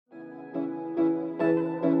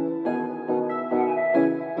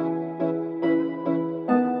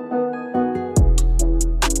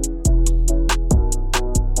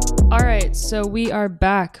So we are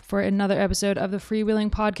back for another episode of the Freewheeling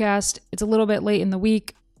Podcast. It's a little bit late in the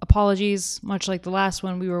week. Apologies, much like the last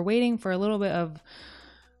one, we were waiting for a little bit of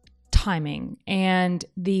timing. And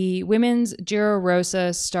the women's Giro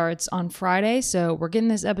Rosa starts on Friday. So we're getting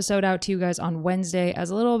this episode out to you guys on Wednesday as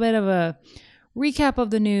a little bit of a recap of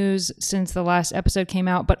the news since the last episode came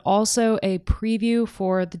out, but also a preview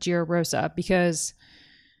for the Giro Rosa because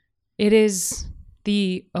it is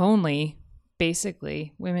the only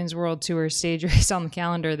basically women's world tour stage race on the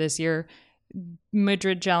calendar this year.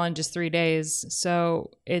 Madrid Challenge is 3 days.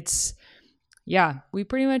 So we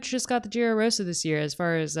pretty much just got the Giro Rosa this year as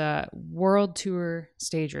far as world tour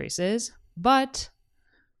stage races. But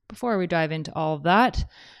before we dive into all of that,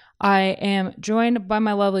 I am joined by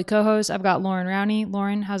my lovely co-host. I've got Lauren Rowney.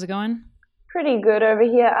 Lauren, how's it going? Pretty good over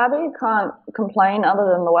here, Abby. Can't complain other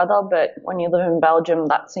than the weather, but when you live in Belgium,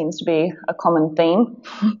 that seems to be a common theme.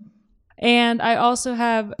 And I also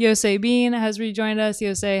have Jose Bean has rejoined us.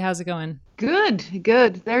 Jose, how's it going? Good.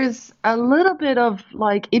 There's a little bit of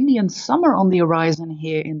like Indian summer on the horizon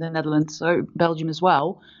here in the Netherlands, so Belgium as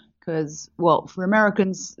well. Because, well, for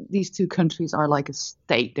Americans, these two countries are like a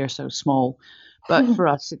state. They're so small. But for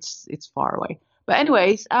us, it's far away. But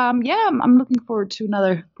anyways, I'm looking forward to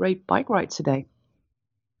another great bike ride today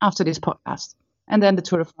after this podcast. And then the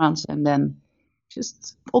Tour de France, and then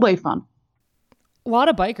just all day fun. A lot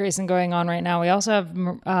of bike racing going on right now. We also have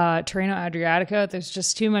Tirreno Adriatico. There's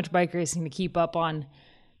just too much bike racing to keep up on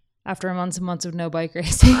after months and months of no bike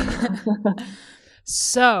racing.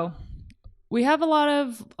 So we have a lot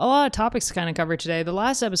of topics to kind of cover today. The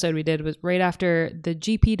last episode we did was right after the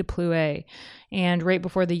GP de Plouay and right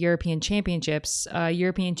before the European Championships.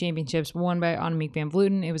 European Championships won by Annemiek van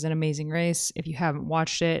Vleuten. It was an amazing race. If you haven't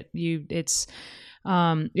watched it, it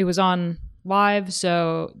was on live,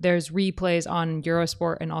 so there's replays on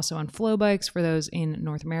Eurosport and also on Flow Bikes for those in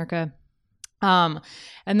North America. And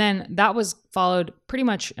then that was followed pretty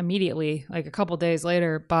much immediately, like a couple days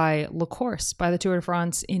later, by Le Course, by the Tour de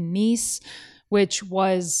France in Nice, which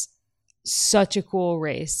was such a cool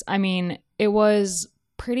race. I mean, it was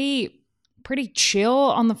pretty chill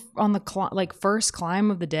on the first climb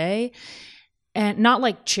of the day. And not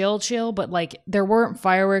like chill, but like there weren't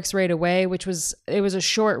fireworks right away, it was a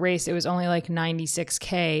short race. It was only like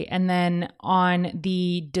 96K. And then on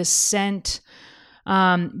the descent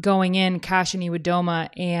going in, Kasia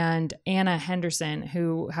Niewiadoma and Anna Henderson,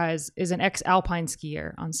 who is an ex-alpine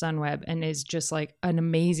skier on Sunweb and is just like an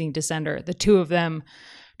amazing descender. The two of them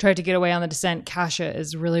tried to get away on the descent. Kasia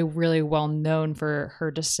is really, really well known for her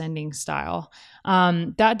descending style.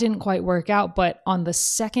 That didn't quite work out, but on the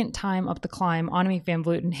second time up the climb, Annemiek van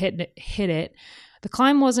Vleuten hit it. The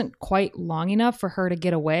climb wasn't quite long enough for her to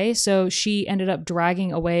get away, so she ended up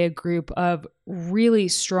dragging away a group of really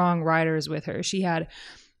strong riders with her. She had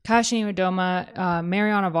Kasia Niewiadoma,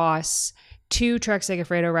 Marianne Vos, two Trek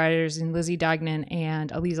Segafredo riders in Lizzie Deignan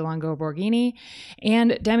and Elisa Longo Borghini,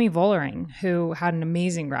 and Demi Vollering, who had an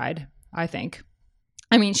amazing ride, I think.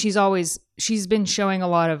 I mean, she's been showing a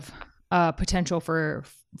lot of potential for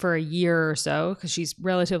a year or so because she's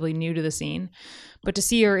relatively new to the scene. But to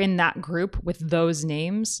see her in that group with those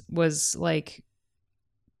names was like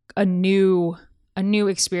a new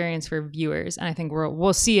experience for viewers. And I think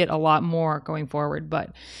we'll see it a lot more going forward.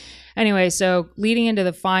 But anyway, so leading into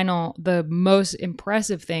the final, the most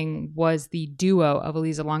impressive thing was the duo of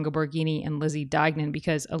Elisa Longo Borghini and Lizzie Deignan,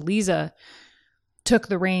 because Elisa took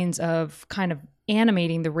the reins of kind of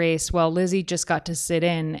animating the race while Lizzie just got to sit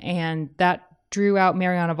in, and that drew out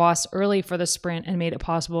Marianne Vos early for the sprint and made it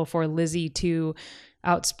possible for Lizzie to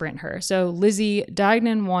outsprint her. So Lizzie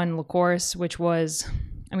Deignan won Le Course, which was,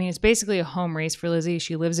 I mean, it's basically a home race for Lizzie.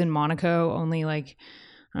 She lives in Monaco, only like,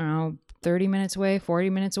 I don't know, 30 minutes away, 40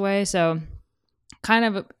 minutes away. So kind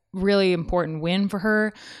of a really important win for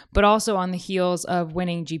her, but also on the heels of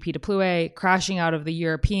winning GP de Plouay, crashing out of the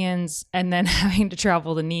Europeans, and then having to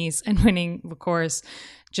travel to Nice and winning Le Course.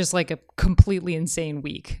 Just like a completely insane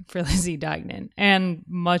week for Lizzie Deignan and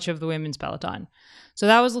much of the women's peloton. So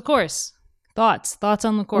that was Le Course. Thoughts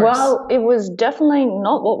on Le Course? Well, it was definitely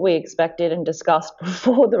not what we expected and discussed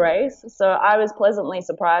before the race. So I was pleasantly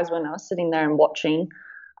surprised when I was sitting there and watching.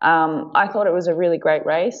 I thought it was a really great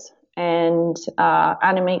race, and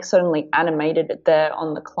Annemiek certainly animated it there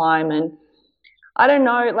on the climb. And I don't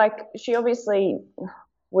know, like she obviously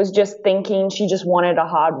was just thinking she just wanted a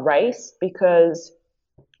hard race, because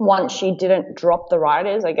once she didn't drop the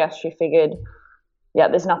riders, I guess she figured, yeah,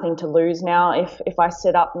 there's nothing to lose now. If I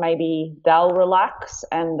sit up, maybe they'll relax,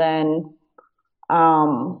 and then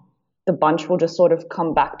the bunch will just sort of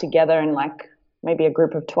come back together in like maybe a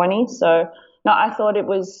group of 20. So no, I thought it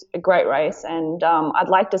was a great race, and I'd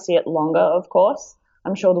like to see it longer, of course.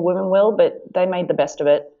 I'm sure the women will, but they made the best of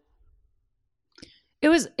it. It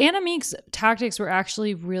was Annemiek's tactics were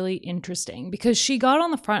actually really interesting because she got on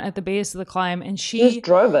the front at the base of the climb and She just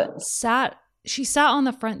drove it. She sat on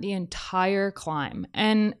the front the entire climb.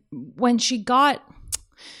 And when she got,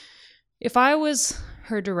 if I was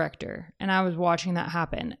her director and I was watching that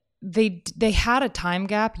happen, they had a time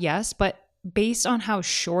gap, yes, but based on how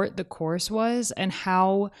short the course was and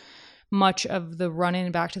how much of the run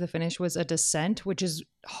in back to the finish was a descent, which is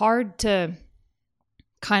hard to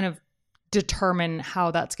kind of determine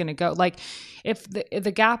how that's going to go. Like if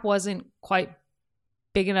the gap wasn't quite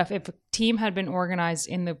big enough, if a team had been organized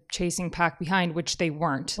in the chasing pack behind, which they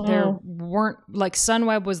weren't, there weren't, like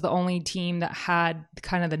Sunweb was the only team that had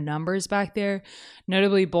kind of the numbers back there.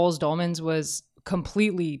 Notably, Boels Dolmans was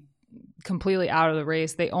completely out of the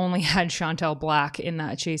race. They only had Chantel Black in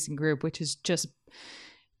that chasing group, which is just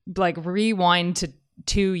like rewind to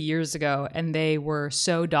 2 years ago, and they were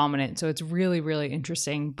so dominant. So it's really, really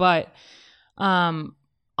interesting. But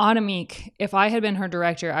Annemiek, if I had been her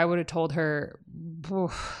director, I would have told her,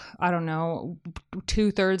 I don't know,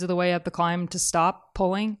 2/3 of the way up the climb to stop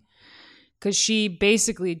pulling, because she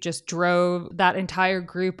basically just drove that entire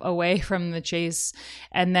group away from the chase,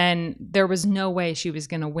 and then there was no way she was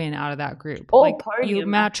going to win out of that group. Or like podium, you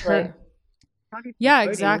match actually. her. Yeah,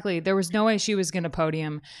 exactly. There was no way she was going to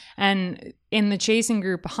podium. And in the chasing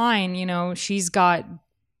group behind, you know, she's got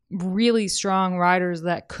really strong riders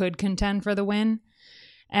that could contend for the win.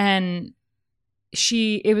 And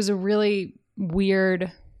it was a really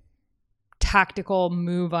weird tactical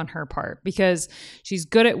move on her part because she's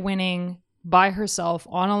good at winning by herself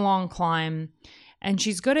on a long climb. And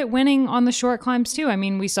she's good at winning on the short climbs too. I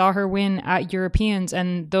mean, we saw her win at Europeans,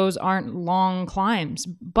 and those aren't long climbs,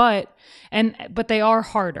 but they are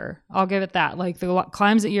harder. I'll give it that. Like the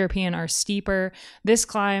climbs at European are steeper. This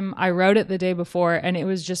climb, I rode it the day before, and it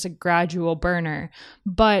was just a gradual burner.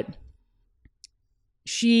 But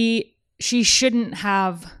she shouldn't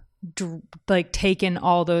have like taken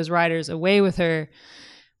all those riders away with her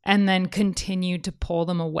and then continued to pull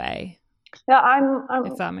them away. Yeah,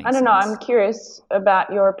 if that makes I don't know. sense. I'm curious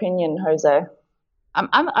about your opinion, Jose.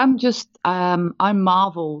 I'm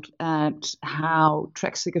marveled at how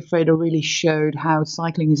Trek Segafredo really showed how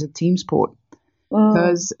cycling is a team sport,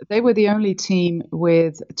 because they were the only team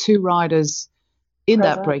with 2 riders in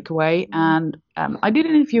that breakaway. And I did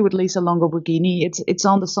an interview with Lisa Longo-Borghini. It's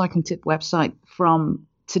on the Cycling Tip website from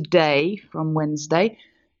today, from Wednesday.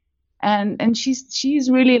 And she's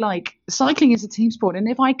really like, cycling is a team sport, and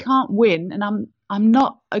if I can't win, and I'm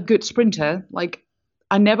not a good sprinter, like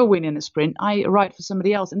I never win in a sprint, I ride for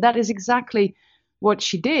somebody else, and that is exactly what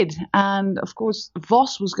she did. And of course,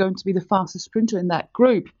 Vos was going to be the fastest sprinter in that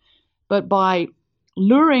group, but by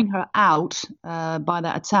luring her out by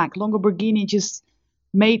that attack, Longo-Borghini just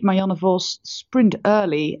made Marianne Vos sprint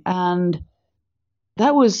early, and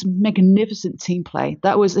that was magnificent team play.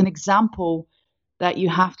 That was an example that you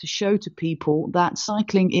have to show to people that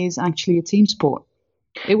cycling is actually a team sport.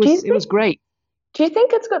 It was great. Do you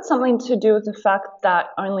think it's got something to do with the fact that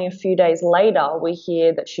only a few days later we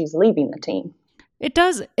hear that she's leaving the team? It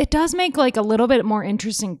does make like a little bit more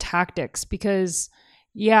interesting tactics because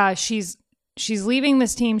yeah, she's leaving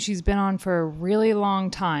this team she's been on for a really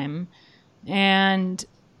long time. And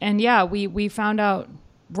yeah, we found out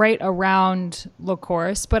right around Le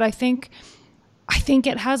Course, but I think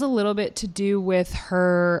it has a little bit to do with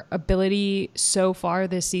her ability so far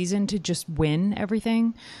this season to just win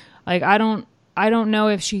everything. Like I don't know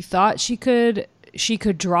if she thought she could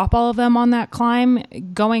drop all of them on that climb.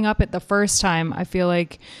 Going up it the first time, I feel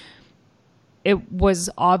like it was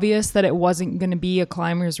obvious that it wasn't going to be a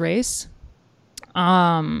climber's race.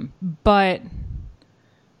 But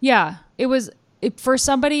yeah, for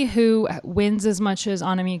somebody who wins as much as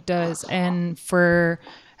Annemiek does and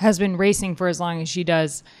has been racing for as long as she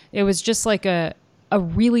does, it was just like a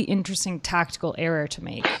really interesting tactical error to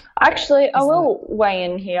make. Actually, I will weigh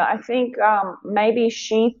in here. I think maybe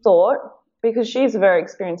she thought, because she's a very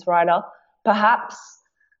experienced rider, perhaps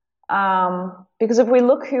because if we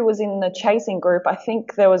look who was in the chasing group, I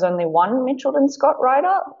think there was only one Mitchelton Scott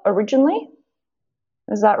rider originally.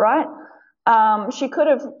 Is that right? She could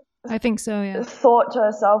have, I think so, yeah, thought to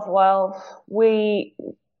herself, well,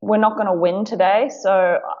 we're not going to win today,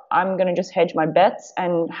 so I'm going to just hedge my bets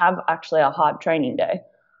and have actually a hard training day.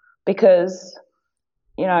 Because,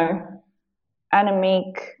 you know,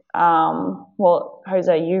 Annemiek, well,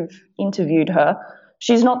 Jose, you've interviewed her.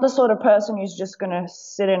 She's not the sort of person who's just going to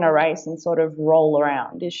sit in a race and sort of roll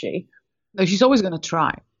around, is she? No, she's always going to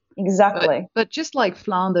try. Exactly. But just like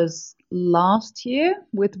Flanders, last year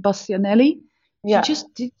with Bastianelli. Yeah.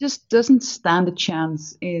 She just doesn't stand a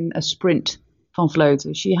chance in a sprint, Van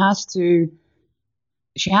Vleuten. She has to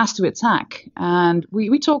attack. And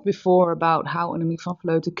we talked before about how Annemiek van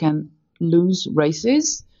Vleuten can lose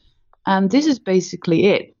races. And this is basically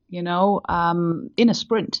it, in a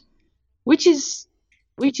sprint, which is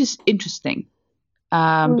interesting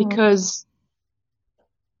because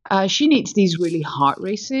she needs these really hard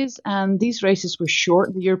races. And these races were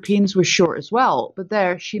short. The Europeans were short as well. But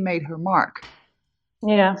there she made her mark.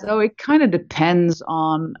 Yeah. So it kind of depends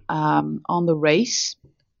on the race.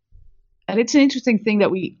 And it's an interesting thing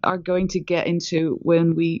that we are going to get into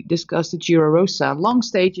when we discuss the Giro Rosa, long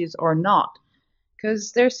stages or not,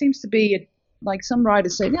 because there seems to be like some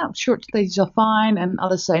riders say, yeah, short stages are fine, and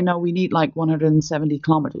others say, no, we need like 170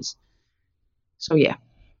 kilometers. So yeah,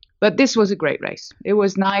 but this was a great race. It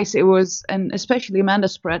was nice. And especially Amanda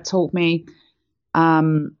Spratt told me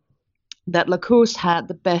that Lacoste had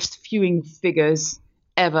the best viewing figures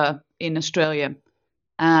ever in Australia.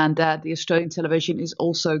 And that the Australian television is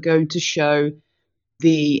also going to show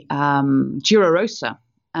the Giro Rosa,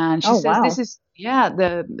 and she says wow.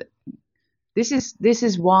 This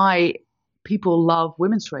is why people love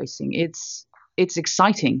women's racing. It's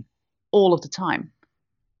exciting all of the time.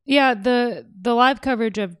 Yeah, the live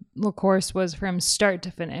coverage of La Course was from start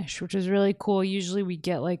to finish, which is really cool. Usually we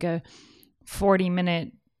get like a 40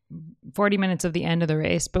 minutes of the end of the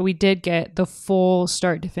race, but we did get the full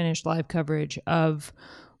start to finish live coverage of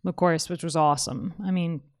La Course, which was awesome. I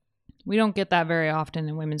mean, we don't get that very often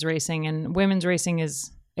in women's racing, and women's racing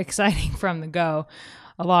is exciting from the go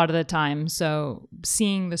a lot of the time. So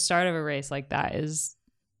seeing the start of a race like that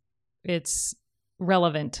it's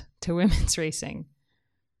relevant to women's racing.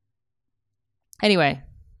 Anyway,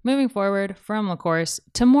 moving forward from La Course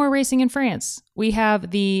to more racing in France. We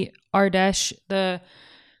have the Ardèche,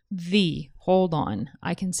 hold on,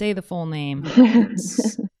 I can say the full name.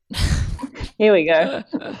 Here we go.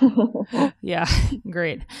 Yeah,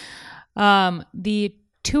 great. The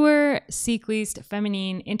Tour Cycliste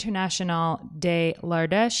Féminine Internationale de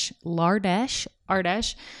l'Ardèche.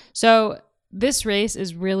 So this race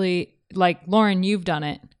is really, like, Lauren, you've done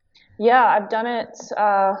it. Yeah, I've done it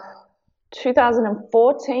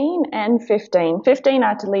 2014 and 15. 15 I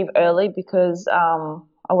had to leave early because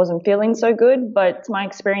I wasn't feeling so good, but my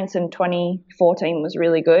experience in 2014 was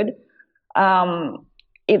really good.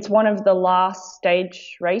 It's one of the last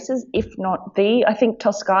stage races, if not I think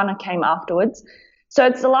Toscana came afterwards. So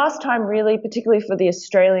it's the last time really, particularly for the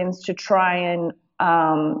Australians, to try and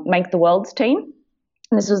make the world's team.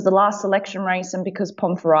 And this was the last selection race, and because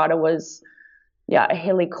Ponferrada was a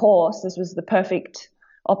hilly course, this was the perfect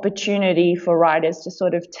opportunity for riders to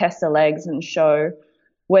sort of test their legs and show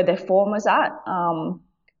where their form was at.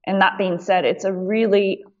 And that being said, it's a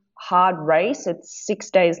really hard race. It's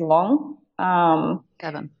 6 days long.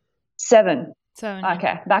 7.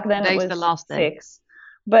 Okay. Back then it was the last day. 6.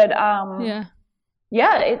 But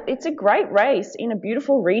it's a great race in a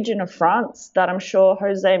beautiful region of France that I'm sure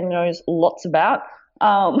Jose knows lots about.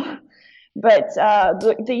 But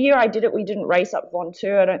the year I did it, we didn't race up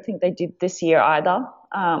Ventoux. I don't think they did this year either,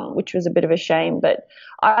 which was a bit of a shame. But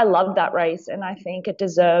I love that race, and I think it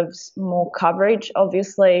deserves more coverage.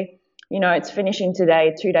 Obviously, it's finishing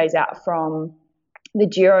today, 2 days out from the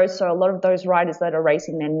Giro, so a lot of those riders that are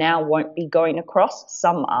racing there now won't be going across.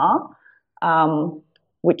 Some are,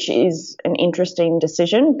 which is an interesting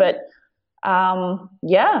decision. But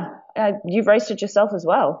you've raced it yourself as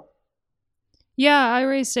well. Yeah, I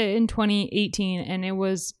raced it in 2018, and it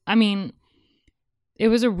was a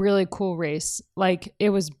really cool race. Like,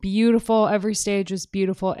 it was beautiful. Every stage was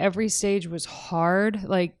beautiful. Every stage was hard.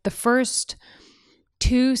 Like, the first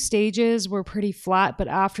 2 stages were pretty flat, but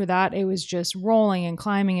after that, it was just rolling and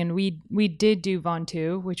climbing. And we did do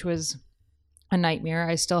Ventoux, which was a nightmare.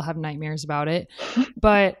 I still have nightmares about it.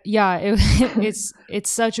 But yeah, it's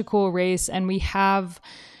such a cool race, and we have.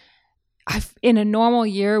 In a normal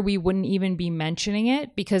year, we wouldn't even be mentioning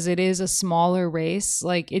it because it is a smaller race.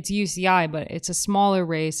 Like, it's UCI, but it's a smaller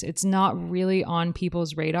race. It's not really on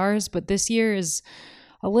people's radars. But this year is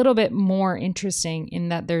a little bit more interesting in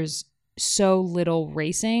that there's so little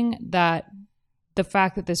racing that the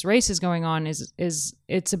fact that this race is going on is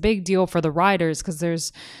it's a big deal for the riders, because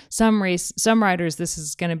there's some riders, this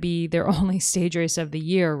is going to be their only stage race of the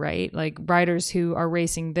year, right? Like, riders who are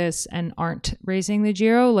racing this and aren't racing the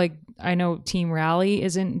Giro. Like, I know Team Rally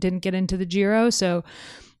didn't get into the Giro, so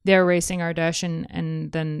they're racing Ardèche,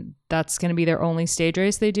 and then that's going to be their only stage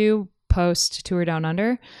race they do post Tour Down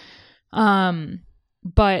Under.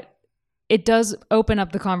 But it does open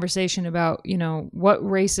up the conversation about, what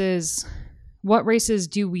races what races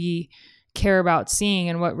do we care about seeing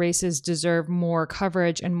and what races deserve more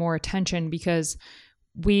coverage and more attention, because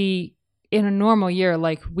we, in a normal year,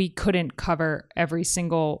 like we couldn't cover every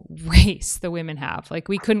single race the women have. Like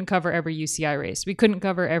we couldn't cover every UCI race. We couldn't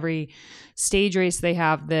cover every stage race they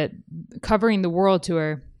have. That covering the World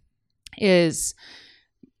Tour is,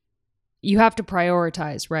 you have to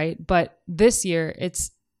prioritize, right? But this year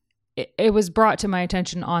it was brought to my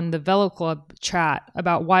attention on the Velo Club chat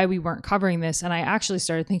about why we weren't covering this. And I actually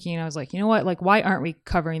started thinking, and I was like, you know what? Like, why aren't we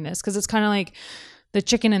covering this? Because it's kind of like the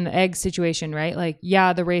chicken and the egg situation, right? Like,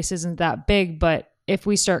 yeah, the race isn't that big, but if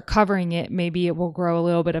we start covering it, maybe it will grow a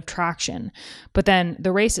little bit of traction. But then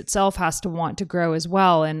the race itself has to want to grow as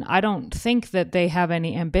well. And I don't think that they have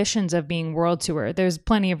any ambitions of being World Tour. There's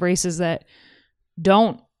plenty of races that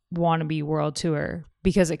don't want to be World Tour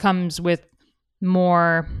because it comes with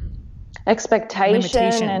more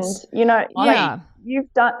expectation and, you know, like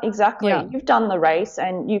you've done you've done the race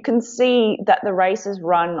and you can see that the race is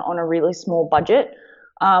run on a really small budget.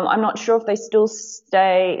 I'm not sure if they still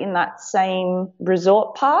stay in that same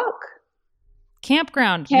resort park.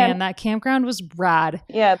 Campground, man, that campground was rad.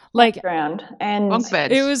 Yeah, like campground and bunk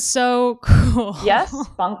beds. It was so cool. Yes,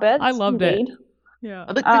 bunk beds. I loved indeed. it. Yeah.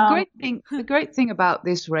 The great thing about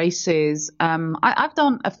this race is I've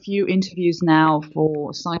done a few interviews now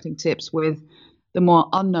for Cycling Tips with the more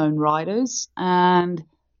unknown riders, and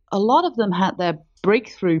a lot of them had their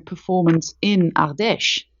breakthrough performance in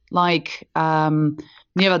Ardèche, like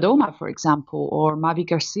Nevadoma, for example, or Mavi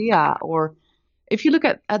Garcia. Or if you look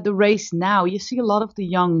at the race now, you see a lot of the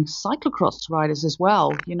young cyclocross riders as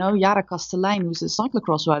well. You know, Yara Kastelein, who's a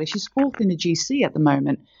cyclocross rider, she's fourth in the GC at the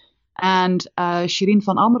moment. And Shirin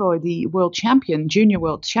van Amrooy, the world champion, junior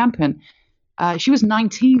world champion, she was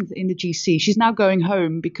 19th in the GC. She's now going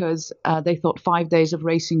home because they thought 5 days of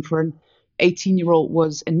racing for an 18-year-old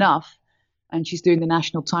was enough. And she's doing the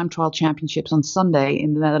National Time Trial Championships on Sunday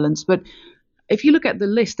in the Netherlands. But if you look at the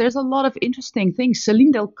list, there's a lot of interesting things.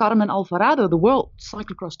 Celine del Carmen Alvarado, the world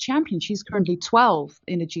cyclocross champion, she's currently 12th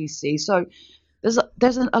in the GC. So there's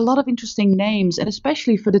a lot of interesting names, and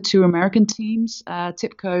especially for the two American teams,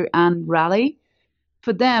 Tipco and Rally.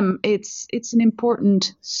 For them, it's an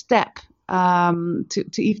important step to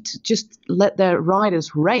just let their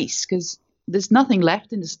riders race, because there's nothing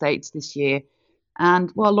left in the States this year.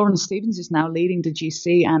 And well, Lawrence Stevens is now leading the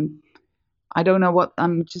GC, and I don't know what,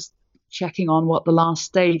 I'm just checking on what the last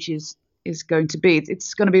stage is going to be.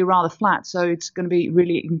 It's going to be rather flat, so it's going to be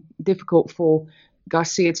really difficult for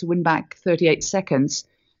Garcia to win back 38 seconds.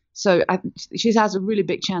 So she has a really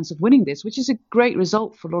big chance of winning this, which is a great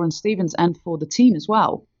result for Lawrence Stevens and for the team as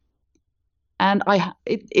well. And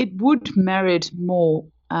it would merit more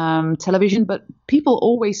television, but people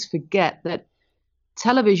always forget that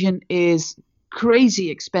television is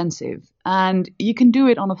crazy expensive, and you can do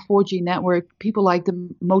it on a 4G network. People like the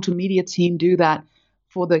Motor Media team do that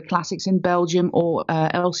for the classics in Belgium or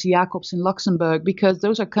LC Jacobs in Luxembourg, because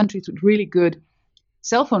those are countries with really good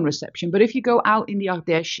cell phone reception. But if you go out in the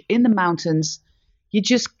Ardèche, in the mountains, you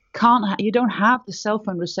just can't, you don't have the cell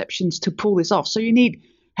phone receptions to pull this off. So you need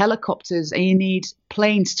helicopters and you need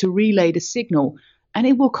planes to relay the signal. And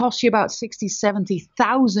it will cost you about 60,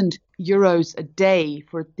 70,000 euros a day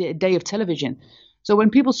for a day of television. So when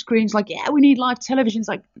people scream like, yeah, we need live television, it's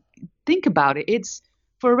like, think about it. It's,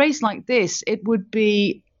 for a race like this, it would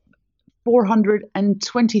be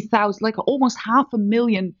 420,000, like almost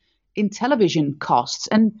 500,000 in television costs,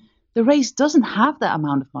 and the race doesn't have that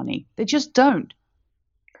amount of money. They just don't.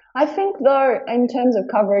 I think, though, in terms of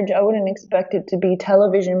coverage, I wouldn't expect it to be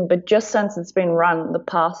television, but just since it's been run the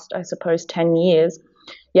past, I suppose, 10 years,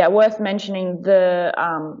 yeah, worth mentioning the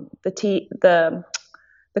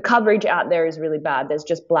coverage out there is really bad. There's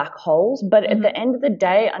just black holes. But at the end of the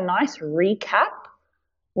day, a nice recap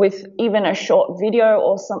with even a short video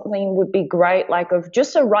or something would be great, like of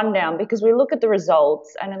just a rundown, because we look at the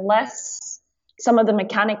results, and unless some of the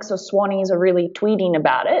mechanics or Swannies are really tweeting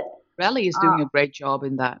about it. Rally is doing a great job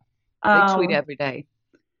in that. They tweet every day.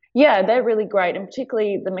 Yeah, they're really great, and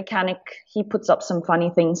particularly the mechanic, he puts up some funny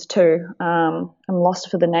things too. I'm lost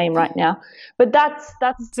for the name right now. But that's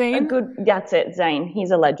Zane? That's it, Zane.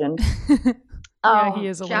 He's a legend. Yeah, he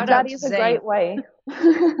is a legend. That is a great way.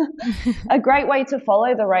 A great way to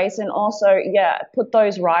follow the race, and also, yeah, put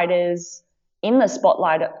those riders in the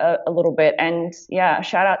spotlight a little bit. And yeah,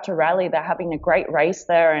 shout out to Rally. They're having a great race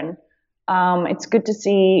there, and it's good to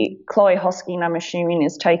see Chloe Hosking, I'm assuming,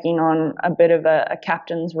 is taking on a bit of a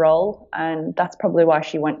captain's role, and that's probably why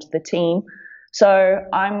she went to the team. So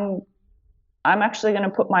I'm actually going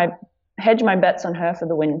to hedge my bets on her for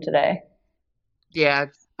the win today. Yeah.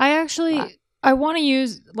 I want to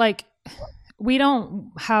use, like, we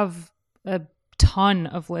don't have a ton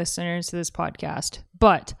of listeners to this podcast,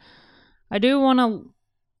 but I do want to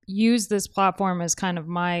use this platform as kind of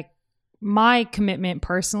my commitment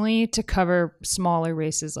personally to cover smaller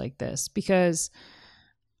races like this, because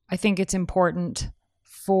I think it's important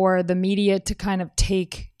for the media to kind of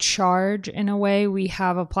take charge in a way. We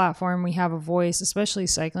have a platform, we have a voice, especially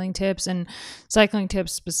Cycling Tips, and Cycling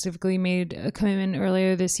Tips specifically made a commitment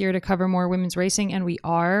earlier this year to cover more women's racing, and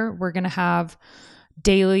we're going to have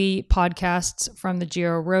daily podcasts from the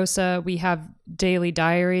Giro Rosa. We have daily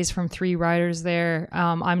diaries from 3 riders there.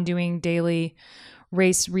 I'm doing daily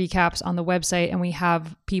race recaps on the website, and we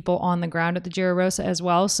have people on the ground at the Giro Rosa as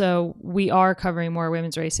well. So we are covering more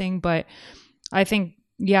women's racing, but I think,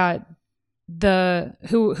 yeah,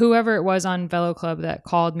 whoever it was on Velo Club that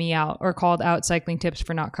called me out or called out Cycling Tips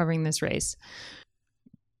for not covering this race,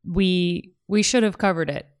 we should have covered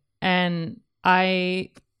it. And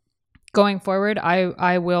going forward,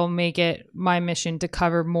 I will make it my mission to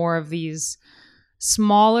cover more of these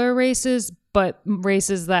smaller races, but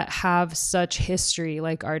races that have such history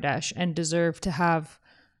like Ardèche and deserve to have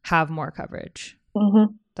more coverage.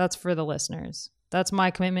 Mm-hmm. That's for the listeners. That's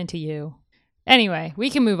my commitment to you. Anyway,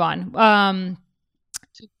 we can move on.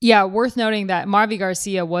 Yeah, worth noting that Mavi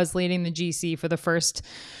Garcia was leading the GC for the first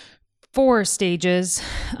 4 stages,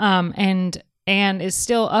 and Anne is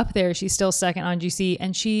still up there. She's still second on GC,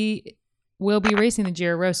 and she will be racing the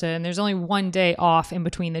Giro Rosa, and there's only 1 day off in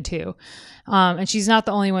between the two. And she's not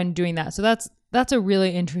the only one doing that. So that's a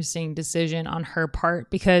really interesting decision on her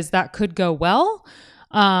part, because that could go well.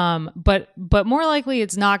 But more likely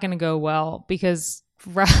it's not going to go well, because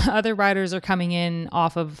other riders are coming in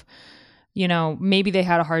off of, maybe they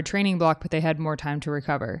had a hard training block, but they had more time to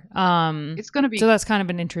recover. It's going to be, so that's kind of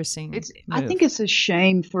an interesting move. I think it's a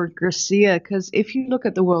shame for Garcia, because if you look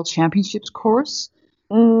at the World Championships course,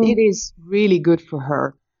 it is really good for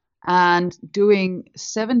her. And doing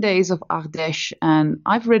 7 days of Ardèche, and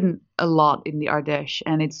I've ridden a lot in the Ardèche,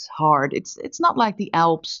 and it's hard. It's not like the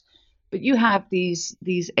Alps, but you have these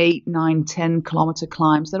 8, 9, 10 kilometer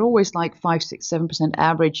climbs that are always like 5, 6, 7%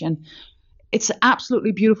 average, and it's an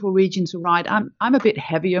absolutely beautiful region to ride. I'm a bit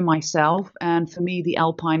heavier myself, and for me the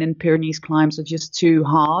Alpine and Pyrenees climbs are just too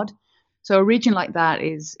hard. So a region like that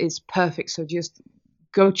is perfect. So just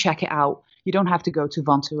go check it out. You don't have to go to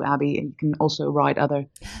Ventoux Abbey, and you can also ride other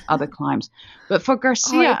climbs. But for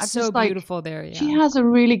Garcia, it's so beautiful there. Yeah. She has a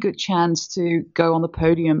really good chance to go on the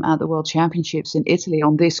podium at the World Championships in Italy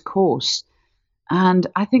on this course. And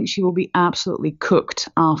I think she will be absolutely cooked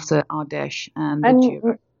after Ardèche and the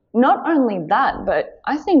Giro. Not only that, but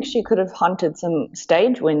I think she could have hunted some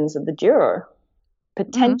stage wins at the Giro,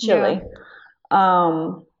 potentially.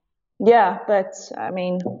 Yeah, but I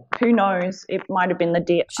mean, who knows? It might have been the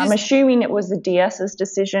DS. I'm assuming it was the DS's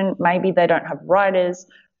decision. Maybe they don't have riders,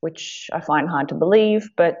 which I find hard to believe.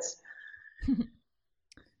 But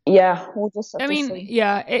yeah, we'll just have to see.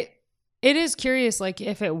 Yeah, it is curious, like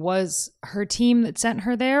if it was her team that sent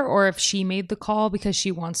her there, or if she made the call because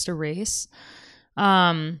she wants to race.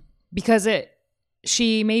 Because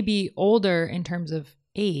she may be older in terms of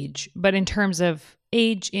age, but in terms of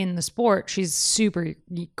age in the sport, she's super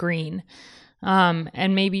green.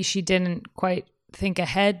 And maybe she didn't quite think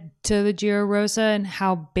ahead to the Giro Rosa and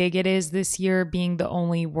how big it is this year, being the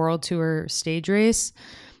only World Tour stage race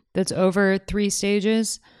that's over 3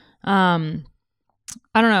 stages. I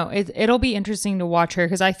don't know. It'll be interesting to watch her,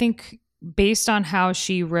 because I think based on how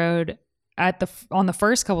she rode on the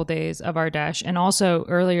first couple days of Ardèche, and also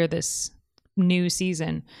earlier this new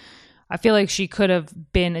season, I feel like she could have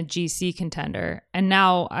been a GC contender. And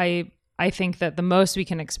now I think that the most we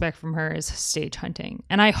can expect from her is stage hunting.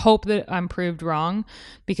 And I hope that I'm proved wrong,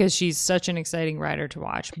 because she's such an exciting rider to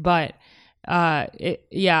watch. But I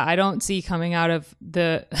don't see coming out of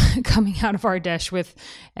Ardèche with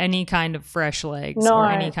any kind of fresh legs or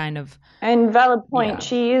any kind of. And valid point,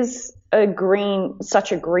 she is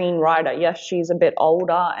such a green rider. Yes, she's a bit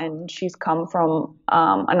older and she's come from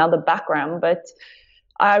another background, but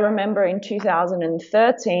I remember in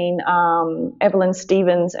 2013, Evelyn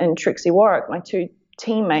Stevens and Trixie Warwick, my 2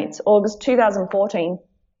 teammates, or it was 2014,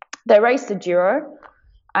 they raced the Giro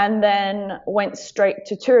and then went straight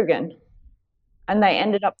to Turingen. And they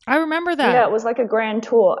ended up... I remember that. Yeah, it was like a grand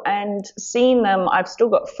tour. And seeing them, I've still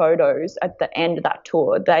got photos at the end of that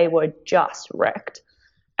tour. They were just wrecked.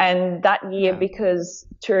 And that year, because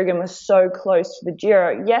Turingen was so close to the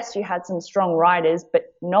Giro, yes, you had some strong riders,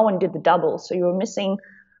 but no one did the double. So you were missing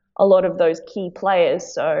a lot of those key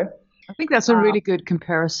players. So I think that's a really good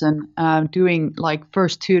comparison, doing like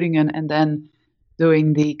first Turingen and then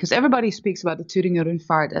doing because everybody speaks about the Thüringer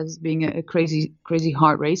Rundfahrt as being a crazy, crazy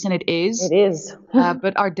hard race, and it is. It is.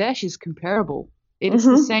 But Ardèche is comparable. It is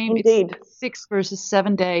the same. Indeed. It's 6 versus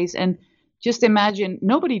 7 days, and just imagine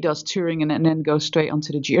nobody does touring and then goes straight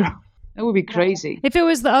onto the Giro. That would be crazy. If it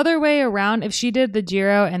was the other way around, if she did the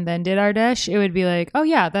Giro and then did Ardèche, it would be like, oh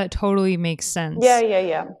yeah, that totally makes sense.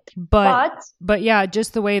 Yeah. But yeah,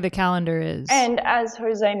 just the way the calendar is. And as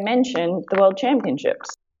Jose mentioned, the World Championships.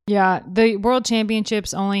 Yeah, the World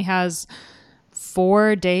Championships only has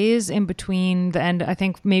 4 days in between the end. I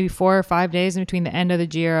think maybe 4 or 5 days in between the end of the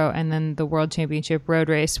Giro and then the World Championship road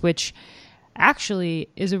race, which actually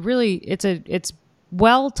is it's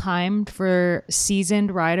well timed for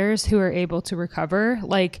seasoned riders who are able to recover.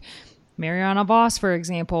 Like Mariana Vos, for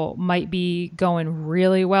example, might be going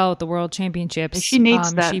really well at the World Championships. She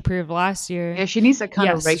needs that. She proved last year. Yeah, she needs that kind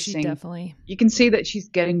of racing. She definitely. You can see that she's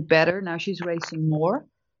getting better now. She's racing more.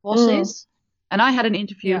 Vos is. And I had an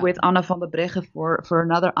interview with Anna van der Breggen for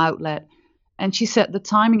another outlet, and she said the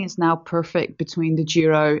timing is now perfect between the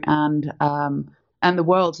Giro and the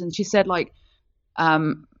Worlds. And she said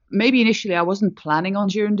maybe initially I wasn't planning on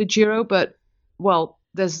doing the Giro, but well,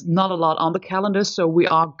 there's not a lot on the calendar, so we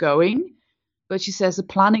are going. But she says the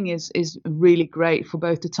planning is really great for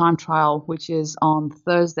both the time trial, which is on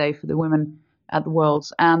Thursday for the women at the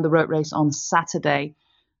Worlds, and the road race on Saturday.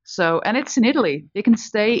 So, and it's in Italy. They can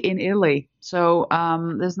stay in Italy. So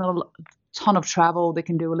there's not a ton of travel. They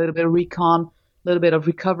can do a little bit of recon, a little bit of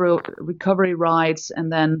recovery rides,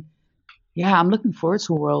 and then, yeah, I'm looking forward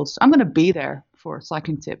to Worlds. I'm going to be there for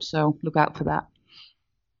cycling tips, so look out for that.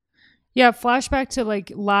 Yeah, flashback to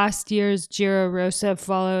like last year's Giro Rosa,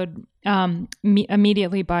 followed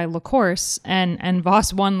immediately by La Course, and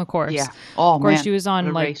Vos won La Course. Yeah, of course, she was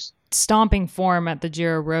on race. Stomping form at the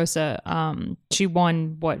Giro Rosa. She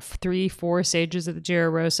won 3-4 stages at the Giro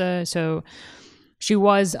Rosa, so she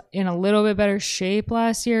was in a little bit better shape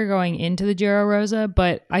last year going into the Giro Rosa.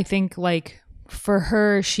 But I think like for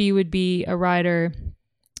her, she would be a rider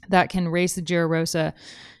that can race the Giro Rosa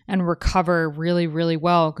and recover really, really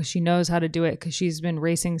well, because she knows how to do it, because she's been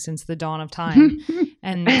racing since the dawn of time,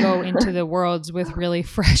 and go into the Worlds with really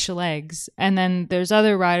fresh legs. And then there's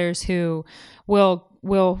other riders who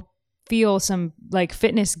will feel some like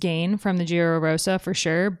fitness gain from the Giro Rosa for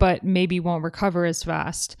sure, but maybe won't recover as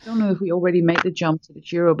fast. I don't know if we already made the jump to the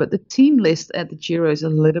Giro, but the team list at the Giro is a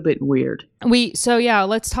little bit weird.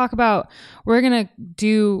 Let's talk about, we're going to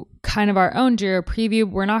do kind of our own Giro preview.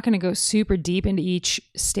 We're not going to go super deep into each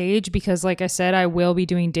stage because, like I said, I will be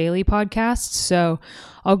doing daily podcasts. So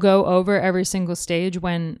I'll go over every single stage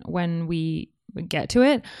when we get to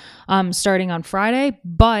it, starting on Friday.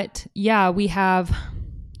 But yeah, we have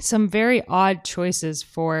some very odd choices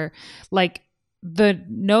for, like, the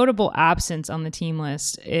notable absence on the team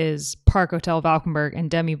list is Park Hotel Valkenburg and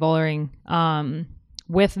Demi Vollering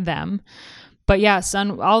with them. But yeah,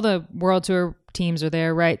 all the World Tour teams are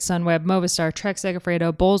there, right? Sunweb, Movistar, Trek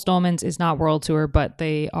Segafredo, Boels Dolmans is not World Tour, but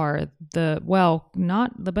they are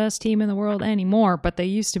not the best team in the world anymore, but they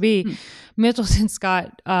used to be. Mitchelton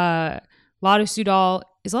Scott, Lotto Soudal.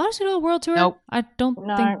 Is Lotto Soudal World Tour? Nope. I don't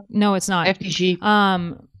think. No, it's not.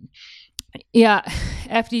 FDG. Yeah,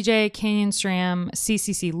 FDJ, Canyon SRAM,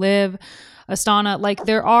 CCC Live, Astana. Like,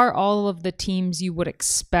 there are all of the teams you would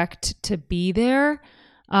expect to be there.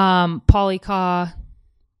 Polyca,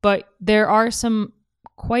 but there are some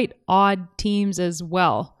quite odd teams as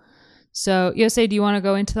well. So, Jose, do you want to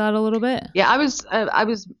go into that a little bit? Yeah, I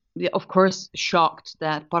was of course shocked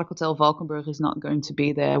that Park Hotel Valkenburg is not going to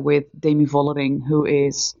be there with Demi Vollering, who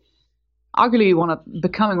is arguably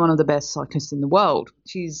becoming one of the best cyclists in the world.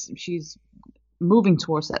 She's moving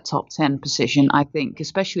towards that top 10 position, I think,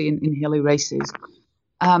 especially in hilly races.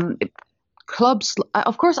 Clubs,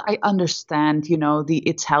 of course, I understand, the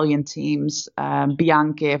Italian teams,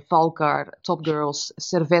 Bianchi, Valkar, Top Girls,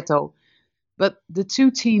 Servetto. But the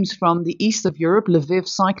two teams from the east of Europe, Lviv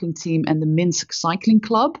Cycling Team and the Minsk Cycling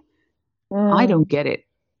Club, I don't get it.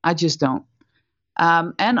 I just don't.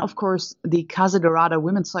 And of course, the Casa Dorada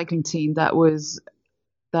women's cycling team that was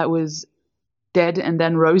dead and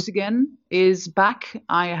then rose again is back.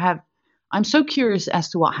 I'm so curious as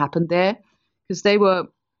to what happened there, because they were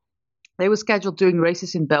scheduled doing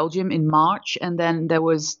races in Belgium in March, and then there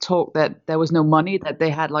was talk that there was no money, that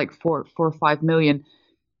they had like 4 or 5 million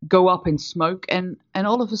go up in smoke, and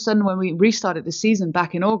all of a sudden when we restarted the season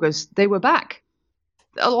back in August, they were back.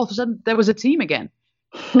 All of a sudden there was a team again.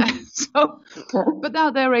 But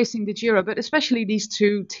now they're racing the Giro. But especially these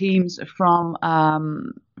two teams from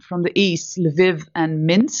the east, Lviv and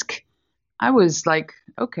Minsk, I was like,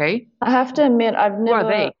 okay. I have to admit, I've Who are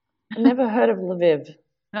they? never heard of Lviv.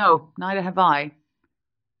 No, neither have I.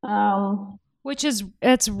 Which is,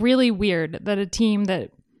 it's really weird that a team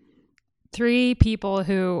that 3 people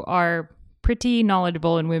who are pretty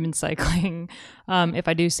knowledgeable in women's cycling, if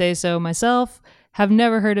I do say so myself, have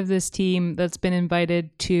never heard of this team that's been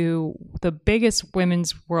invited to the biggest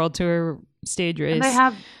women's world tour stage race. And they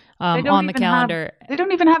have on the calendar. They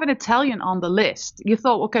don't even have an Italian on the list. You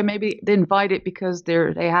thought, okay, maybe they invite it because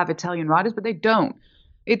they have Italian riders, but they don't.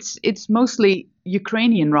 It's mostly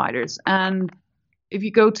Ukrainian riders. And if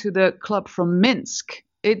you go to the club from Minsk,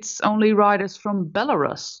 it's only riders from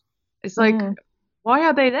Belarus. It's like, why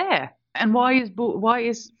are they there? And why is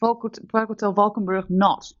Valkotel Valkenburg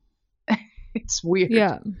not? It's weird.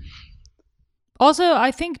 Yeah. Also,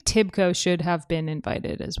 I think Tibco should have been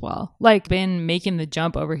invited as well. Like, been making the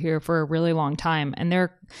jump over here for a really long time, and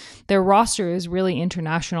their roster is really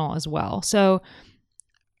international as well. So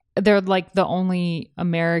they're like the only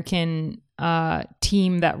American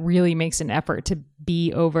team that really makes an effort to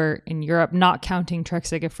be over in Europe, not counting Trek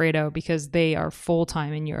Segafredo because they are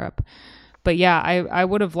full-time in Europe. But yeah, I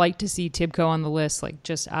would have liked to see Tibco on the list, like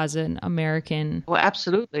just as an American. Well,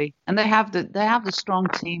 absolutely, and they have the strong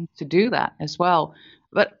team to do that as well.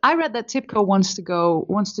 But I read that Tibco wants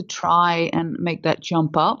to try and make that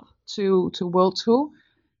jump up to World Tour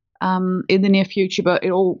in the near future. But it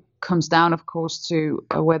all comes down, of course, to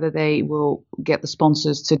whether they will get the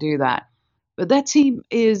sponsors to do that. But that team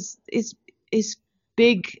is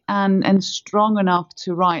big and strong enough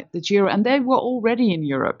to ride the Giro, and they were already in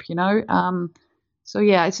Europe, you know. So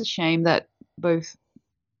yeah, it's a shame that both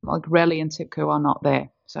like Rally and Tibco are not there.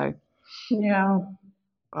 So yeah,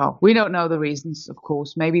 well, we don't know the reasons, of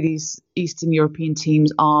course. Maybe these Eastern European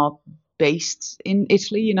teams are based in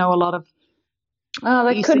Italy. You know, a lot of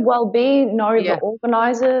they could well be the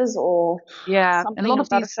organisers or something and a lot of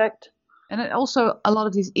that these, effect. And also a lot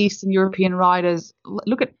of these Eastern European riders,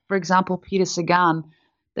 look at, for example, Peter Sagan.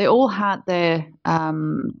 They all had their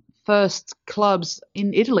first clubs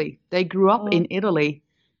in Italy. They grew up in Italy.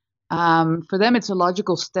 For them, it's a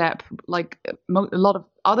logical step. Like a lot of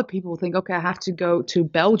other people think, okay, I have to go to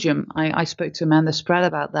Belgium. I spoke to Amanda Spratt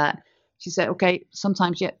about that. She said, okay,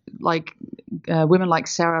 sometimes, like women like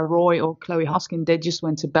Sarah Roy or Chloe Hoskin, they just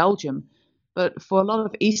went to Belgium. But for a lot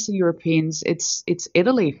of Eastern Europeans, it's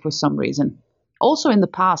Italy for some reason. Also in the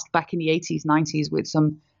past, back in the 80s, 90s, with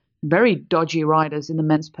some very dodgy riders in the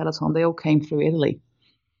men's peloton, they all came through Italy.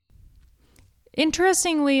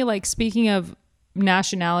 Interestingly, like speaking of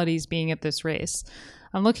nationalities being at this race,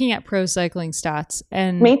 I'm looking at Pro Cycling Stats,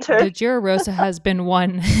 and Me too. The Giro Rosa has been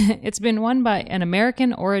won. It's been won by an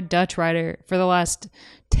American or a Dutch rider for the last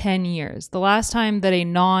 10 years. The last time that a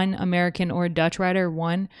non-American or Dutch rider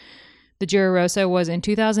won the Giro Rosa was in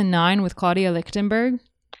 2009 with Claudia Lichtenberg.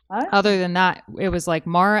 What? Other than that, it was like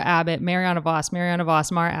Mara Abbott, Marianne Vos,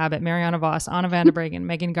 Mara Abbott, Marianne Vos, Anna van der Breggen,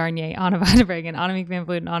 Megan Garnier, Anna van der Breggen, Annemiek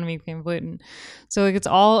van Vleuten. So like it's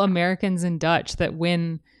all Americans and Dutch that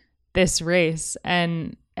win this race.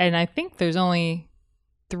 And I think there's only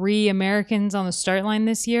 3 Americans on the start line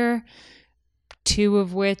this year, 2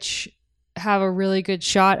 of which have a really good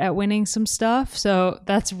shot at winning some stuff. So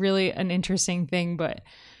that's really an interesting thing. But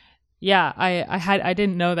yeah, I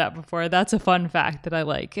didn't know that before. That's a fun fact that I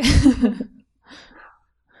like.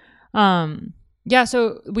 Yeah,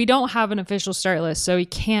 so we don't have an official start list, so we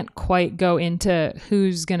can't quite go into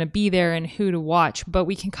who's going to be there and who to watch, but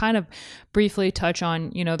we can kind of briefly touch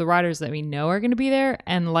on, you know, the riders that we know are going to be there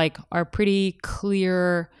and like are pretty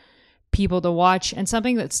clear people to watch. And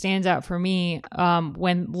something that stands out for me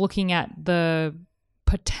when looking at the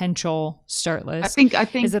potential start list, I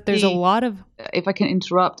think is that there's a lot of, if I can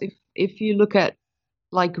interrupt, if you look at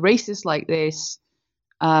like races like this,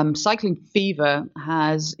 Cycling Fever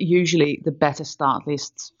has usually the better start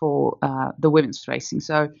lists for the women's racing.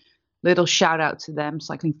 So little shout out to them,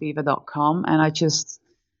 cyclingfever.com. And I just,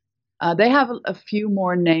 they have a few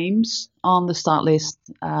more names on the start list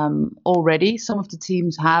already. Some of the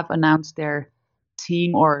teams have announced their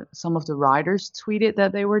team, or some of the riders tweeted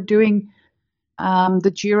that they were doing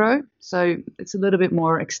the Giro. So it's a little bit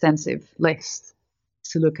more extensive list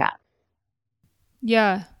to look at.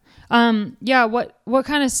 Yeah. What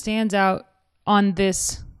kind of stands out on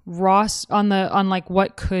this on like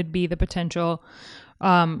what could be the potential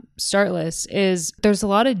start list is there's a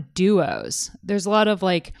lot of duos. There's a lot of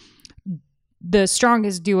like the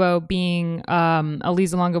strongest duo being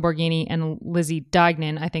Elisa Longo Borghini and Lizzie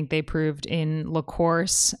Deignan. I think they proved in La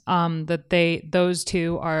Course that those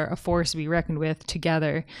two are a force to be reckoned with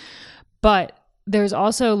together. But there's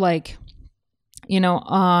also like, you know,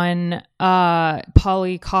 on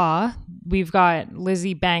Poly Ka, we've got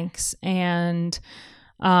Lizzie Banks and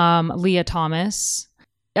Leah Thomas.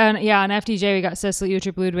 And yeah, on FDJ we got Cecily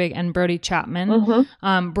Uttrup Ludwig and Brody Chapman.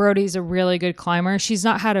 Brody's a really good climber. She's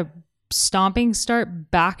not had a stomping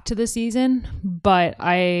start back to the season, but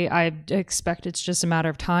I expect it's just a matter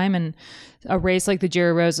of time, and a race like the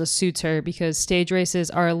Giro Rosa suits her because stage races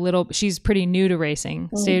are a little, she's pretty new to racing.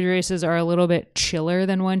 Stage races are a little bit chiller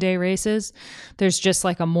than one day races. There's just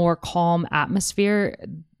like a more calm atmosphere.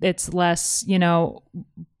 It's less,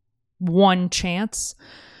 one chance.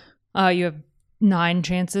 You have 9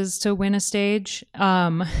 chances to win a stage,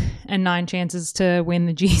 and 9 chances to win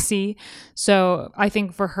the GC. So I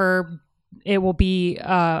think for her, it will be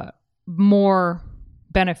more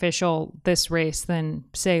beneficial this race than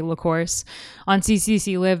say La Course. On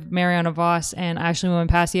CCC Live, Mariana Voss and Ashley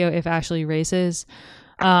Moen-Passio if Ashley races.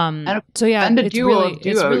 So yeah, and the it's duos,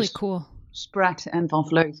 really cool. Spratt and Van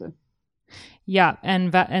Vleuten. Yeah,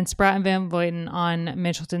 and Spratt and Van Vleuten on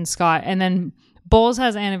Mitchelton Scott, and then Bowles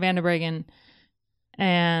has Anna van der Breggen,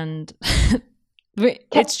 and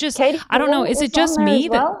it's just Katie I don't know. Is it just me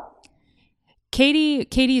that well?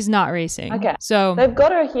 Katie's not racing? Okay, so they've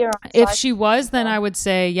got her here. On if she was, then I would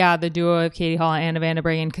say yeah, the duo of Katie Hall and Anna van der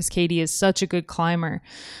Breggen, because Katie is such a good climber.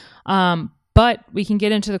 But we can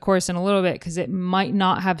get into the course in a little bit because it might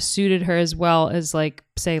not have suited her as well as like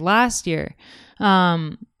say last year.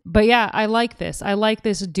 But yeah, I like this. I like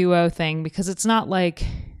this duo thing because it's not like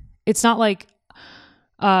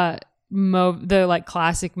the like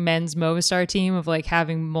classic men's Movistar team of like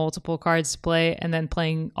having multiple cards to play and then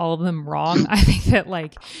playing all of them wrong. I think that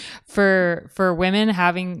like for women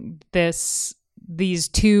having these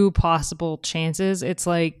 2 possible chances, it's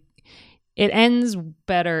like it ends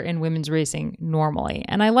better in women's racing normally,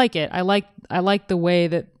 and I like it. I like the way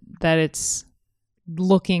that it's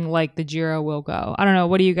looking like the Giro will go. I don't know.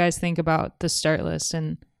 What do you guys think about the start list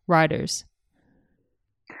and riders?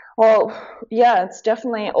 Well, yeah, it's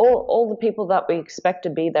definitely all the people that we expect to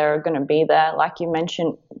be there are going to be there. Like you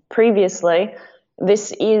mentioned previously,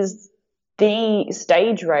 this is the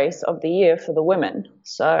stage race of the year for the women.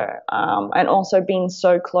 So, and also being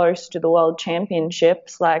so close to the World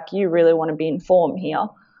Championships, like you really want to be in form here.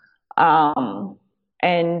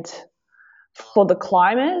 And for the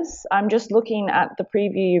climbers, I'm just looking at the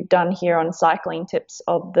preview you've done here on Cycling Tips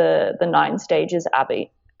of the 9 stages,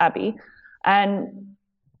 Abby, and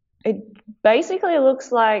it basically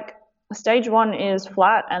looks like stage 1 is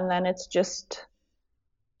flat and then it's just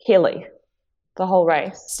hilly the whole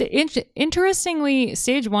race. Interestingly,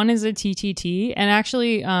 stage 1 is a TTT, and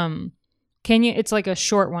actually Kenya, it's like a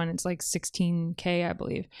short one. It's like 16K, I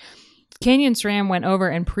believe. Canyon SRAM went over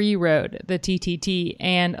and pre-rode the TTT,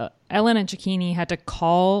 and Elena Cecchini had to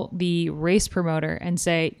call the race promoter and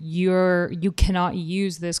say, you cannot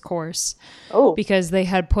use this course. Because they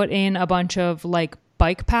had put in a bunch of like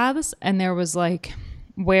bike paths, and there was like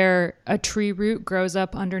where a tree root grows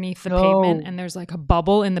up underneath the pavement, and there's like a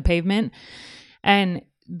bubble in the pavement, and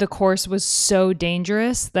the course was so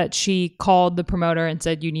dangerous that she called the promoter and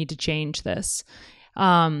said, you need to change this.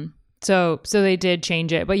 So they did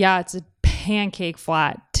change it, but yeah, it's a pancake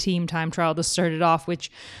flat team time trial to start it off,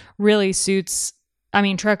 which really suits. I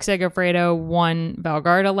mean, Trek Segafredo won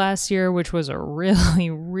Valgarta last year, which was a really,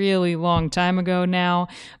 really long time ago now,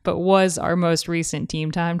 but was our most recent team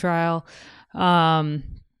time trial. They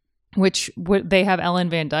have Ellen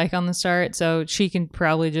Van Dyke on the start, so she can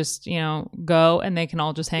probably just, go, and they can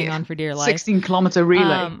all just hang on for dear life. 16-kilometer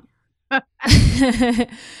relay.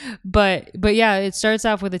 But yeah, it starts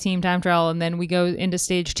off with a team time trial, and then we go into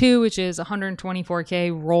stage 2, which is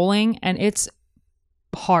 124K rolling, and it's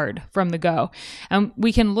hard from the go. And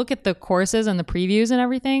we can look at the courses and the previews and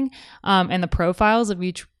everything, and the profiles of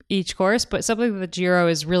each course, but something that the Giro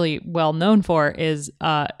is really well known for is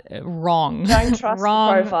wrong. Don't trust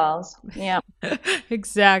wrong the profiles. Yeah.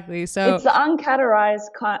 Exactly. So it's the uncategorized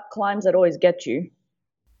climbs that always get you.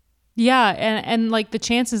 Yeah, and like the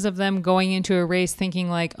chances of them going into a race thinking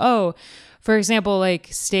like, oh, for example, like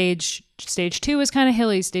stage 2 is kind of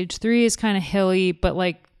hilly, stage 3 is kind of hilly, but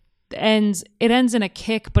like it ends in a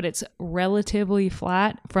kick, but it's relatively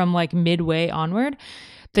flat from like midway onward.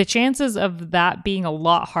 The chances of that being a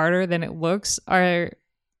lot harder than it looks are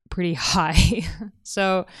pretty high.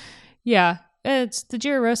 So yeah, it's the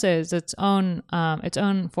Giro Rosa is its own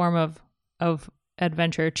form of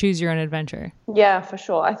adventure. Choose your own adventure. Yeah, for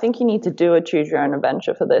sure. I think you need to do a choose your own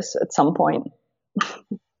adventure for this at some point.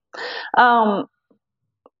 But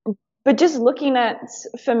just looking at,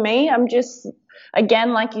 for me, I'm just,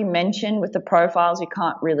 again, like you mentioned with the profiles, you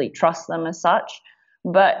can't really trust them as such,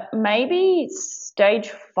 but maybe stage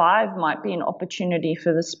 5 might be an opportunity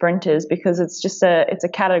for the sprinters because it's a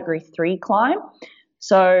category 3 climb.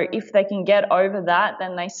 So if they can get over that,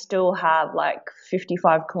 then they still have like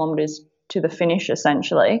 55 kilometers to the finish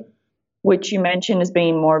essentially, which you mentioned as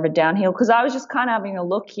being more of a downhill. Because I was just kind of having a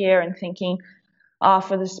look here and thinking,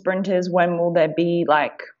 for the sprinters, when will there be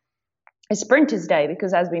like a sprinters day?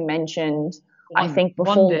 Because as we mentioned, I think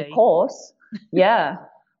before the course, yeah,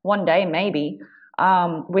 one day maybe.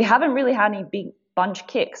 We haven't really had any big bunch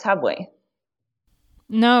kicks, have we?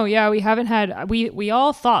 No, yeah, we haven't had. We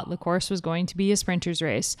all thought the course was going to be a sprinters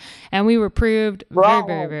race, and we were proved Wrong.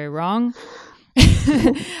 very, very, very wrong.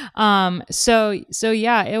 So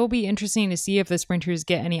yeah, it will be interesting to see if the sprinters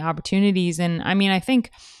get any opportunities. And I mean, I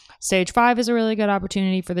think stage 5 is a really good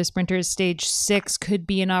opportunity for the sprinters. Stage 6 could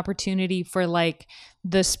be an opportunity for like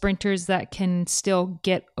the sprinters that can still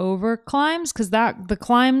get over climbs, because the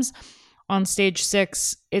climbs on stage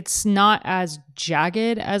 6, it's not as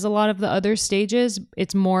jagged as a lot of the other stages.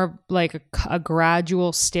 It's more like a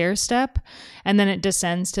gradual stair step, and then it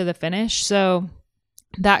descends to the finish. So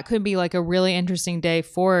that could be like a really interesting day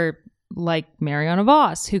for like Marianne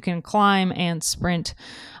Vos, who can climb and sprint.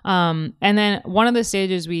 And then one of the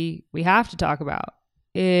stages we have to talk about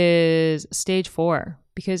is stage 4,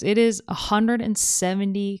 because it is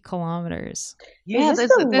 170 kilometers. Yeah,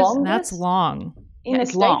 that's long. In a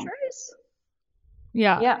stage race?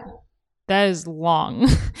 Yeah. That is long.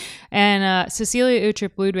 And Cecilia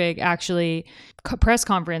Uttrup Ludwig actually press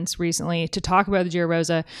conference recently to talk about the Giro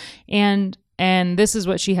Rosa, and this is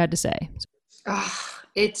what she had to say.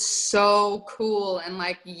 It's so cool, and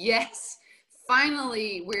like, yes,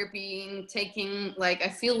 finally we're being taken, like, I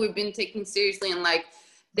feel we've been taken seriously, and like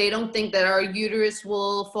they don't think that our uterus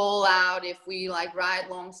will fall out if we like ride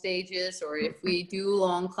long stages or if we do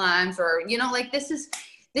long climbs, or like this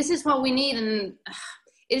is what we need. And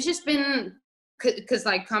it's just been, because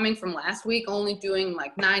like coming from last week only doing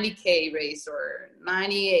like 90k race or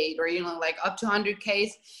 98 or like up to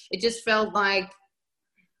 100k's, it just felt like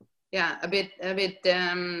a bit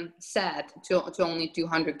sad to only do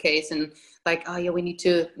 100k's, and like, oh yeah, we need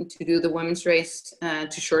to do the women's race,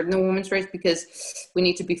 to shorten the women's race, because we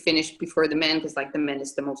need to be finished before the men, because like the men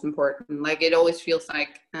is the most important. Like it always feels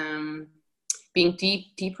like being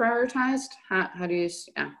deprioritized. How do you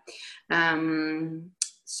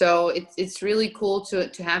so it's really cool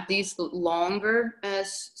to have these longer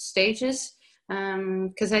stages,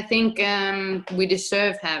 because I think we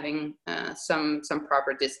deserve having some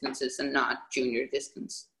proper distances and not junior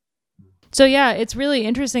distance. So yeah, it's really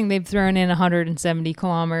interesting they've thrown in 170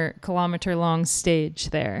 kilometer long stage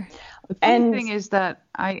there. The funny thing is that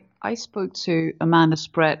I spoke to Amanda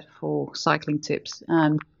Spratt for Cycling Tips,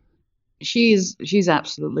 and she's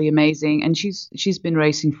absolutely amazing, and she's been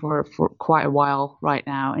racing for quite a while right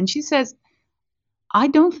now, and she says, I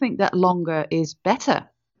don't think that longer is better.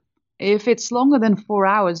 If it's longer than 4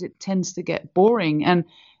 hours, it tends to get boring. And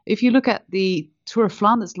if you look at the Tour of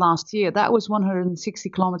Flanders last year, that was 160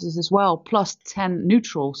 kilometers as well, plus 10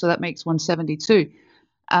 neutral, so that makes 172,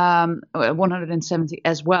 170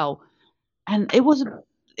 as well. And it was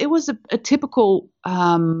a typical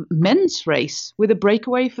men's race with a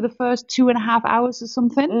breakaway for the first 2.5 hours or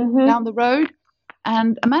something down the road.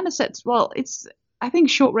 And Amanda said, well, I think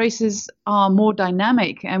short races are more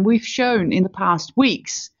dynamic, and we've shown in the past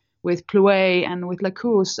weeks with Plouay and with La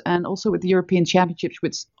Course, and also with the European Championships,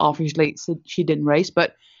 which obviously she didn't race,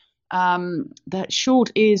 but that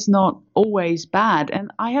short is not always bad.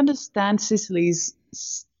 And I understand Cicily's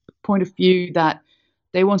point of view that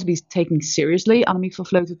they want to be taken seriously. Annemiek van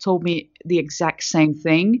Vleuten told me the exact same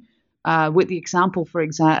thing, with the example, for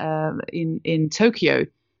example, in Tokyo,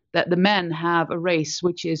 that the men have a race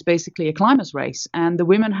which is basically a climber's race, and the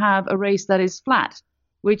women have a race that is flat,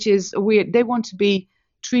 which is weird. They want to be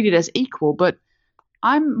treated as equal, but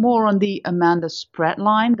I'm more on the Amanda Spratt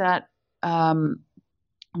line, that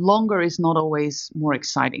longer is not always more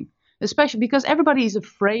exciting, especially because everybody is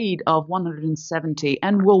afraid of 170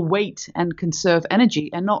 and will wait and conserve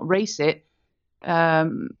energy and not race it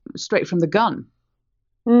straight from the gun.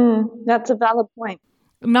 That's a valid point.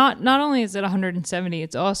 Not only is it 170,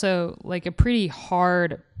 it's also like a pretty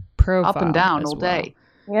hard profile, up and down all day.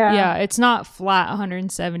 Yeah, it's not flat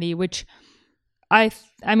 170, which I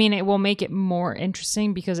mean, it will make it more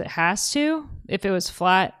interesting because it has to. If it was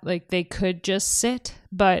flat, like they could just sit,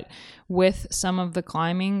 but with some of the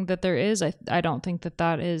climbing that there is, I don't think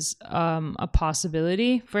that is a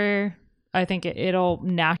possibility for. I think it'll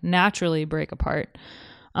naturally break apart.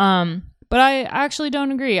 But I actually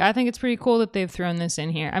don't agree. I think it's pretty cool that they've thrown this in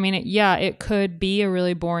here. I mean, it could be a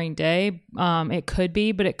really boring day. It could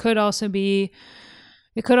be, but it could also be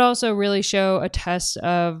It could also really show a test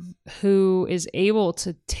of who is able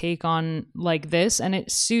to take on like this, and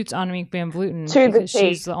it suits Annemiek van Vleuten because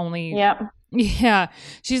she's the only. Yeah,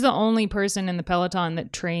 she's the only person in the peloton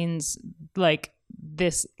that trains like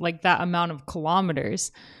this, like that amount of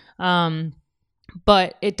kilometers.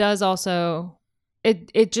 But it does also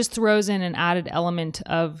it just throws in an added element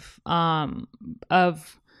of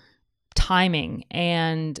timing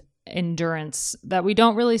and endurance that we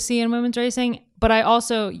don't really see in women's racing. But I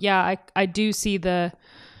also, I do see the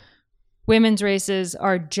women's races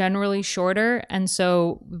are generally shorter, and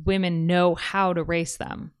so women know how to race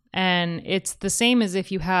them. And it's the same as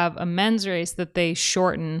if you have a men's race that they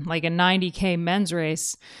shorten, like a 90K men's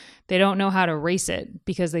race. They don't know how to race it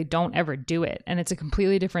because they don't ever do it. And it's a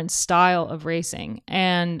completely different style of racing.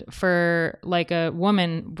 And for like a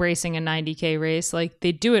woman racing a 90K race, like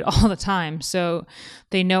they do it all the time. So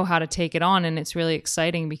they know how to take it on. And it's really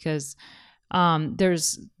exciting because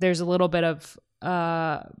there's a little bit of,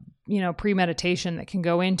 premeditation that can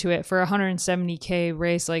go into it for a 170K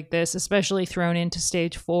race like this, especially thrown into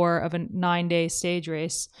stage 4 of a 9-day stage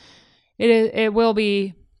race. It will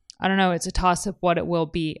be, I don't know, it's a toss-up what it will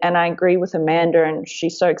be. And I agree with Amanda, and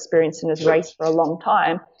she's so experienced in this race for a long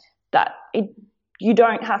time, that you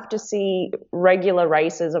don't have to see regular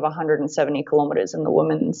races of 170 kilometers in the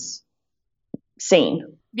women's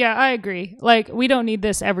scene. Yeah, I agree. Like, we don't need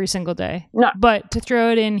this every single day. No. But to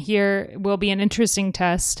throw it in here will be an interesting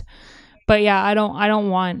test. But yeah, I don't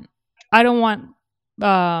want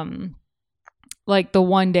like the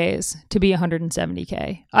 1 days to be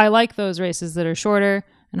 170K. I like those races that are shorter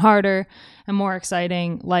and harder and more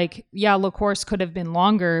exciting. Like, yeah, Le Course could have been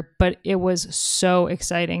longer, but it was so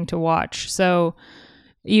exciting to watch. So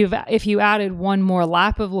if you added one more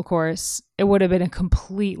lap of Le Course, it would have been a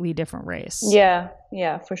completely different race.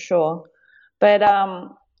 Yeah, for sure. But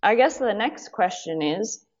I guess the next question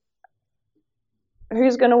is,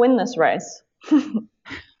 who's going to win this race?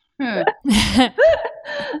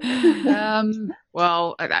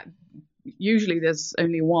 Well, usually there's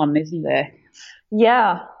only one, isn't there?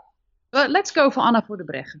 Yeah. But let's go for Anna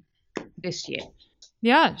Voorderbreggen this year.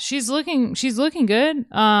 Yeah, she's looking good.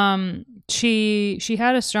 She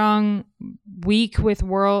had a strong week with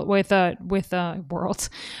the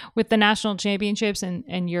national championships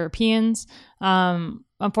and Europeans.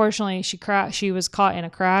 Unfortunately, she was caught in a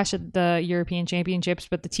crash at the European Championships,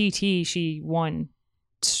 but the TT she won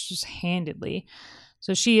just handedly.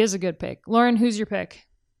 So she is a good pick. Lauren, who's your pick?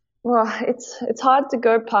 Well, it's hard to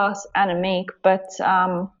go past Annemiek, but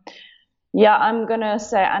I'm gonna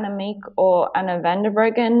say Annemiek or Anna van der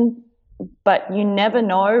Breggen. But you never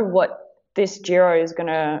know what this Giro is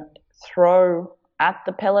gonna throw at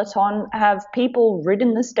the peloton. Have people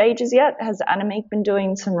ridden the stages yet? Has Annemiek been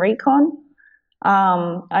doing some recon?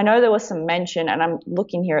 I know there was some mention, and I'm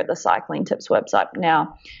looking here at the Cycling Tips website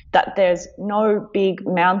now, that there's no big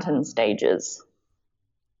mountain stages.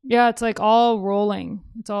 Yeah, it's like all rolling.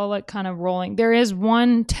 It's all like kind of rolling. There is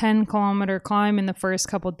one 10-kilometer climb in the first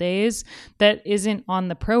couple days that isn't on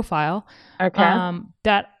the profile. Okay.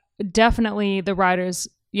 That definitely the riders,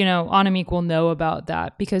 Annemiek will know about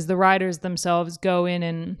that because the riders themselves go in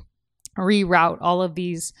and reroute all of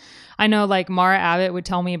these. I know like Mara Abbott would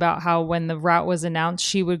tell me about how when the route was announced,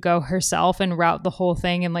 she would go herself and route the whole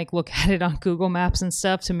thing and like look at it on Google Maps and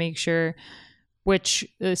stuff to make sure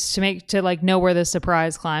to know where the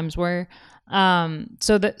surprise climbs were.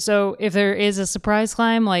 So if there is a surprise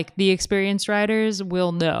climb, like the experienced riders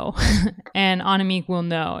will know and Annemiek will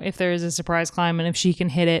know if there is a surprise climb and if she can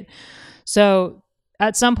hit it. So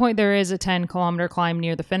at some point there is a 10-kilometer climb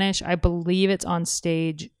near the finish. I believe it's on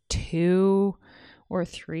stage 2 or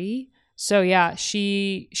 3. So yeah,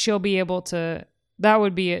 she'll be able to. That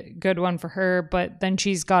would be a good one for her, but then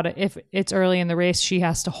she's got to, if it's early in the race, she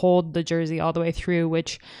has to hold the jersey all the way through,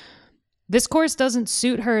 which this course doesn't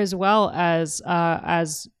suit her as well as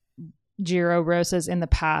Giro Rosas in the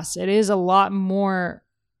past. It is a lot more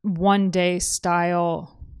one-day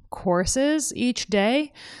style courses each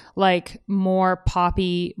day, like more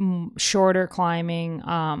poppy, shorter climbing,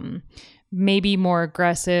 maybe more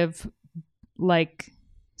aggressive, like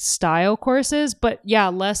style courses, but yeah,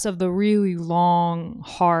 less of the really long,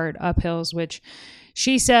 hard uphills, which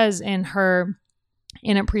she says in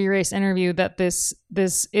a pre-race interview that this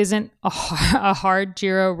isn't a hard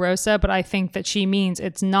Giro Rosa, but I think that she means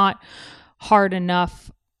it's not hard enough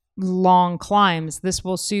long climbs. This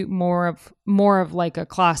will suit more of like a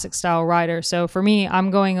classic style rider. So for me, I'm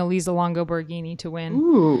going Elisa Longo Borghini to win.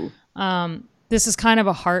 Ooh. this is kind of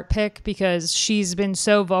a heart pick because she's been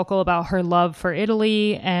so vocal about her love for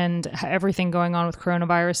Italy and everything going on with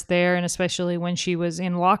coronavirus there. And especially when she was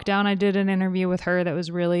in lockdown, I did an interview with her that was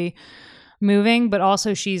really moving, but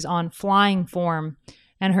also she's on flying form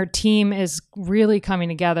and her team is really coming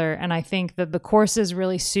together. And I think that the courses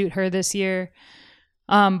really suit her this year.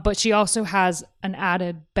 But she also has an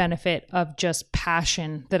added benefit of just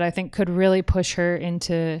passion that I think could really push her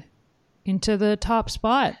into the top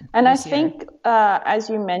spot. And I think, as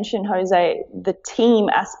you mentioned, Jose, the team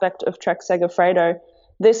aspect of Trek Segafredo,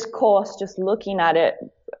 this course, just looking at it,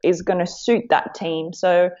 is going to suit that team.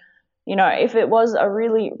 So, you know, if it was a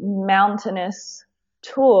really mountainous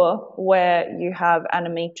tour where you have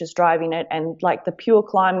Annemiek just driving it and like the pure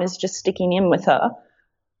climb is just sticking in with her,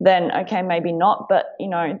 then okay, maybe not. But, you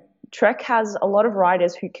know, Trek has a lot of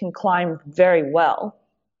riders who can climb very well.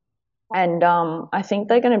 And I think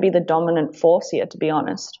they're going to be the dominant force here, to be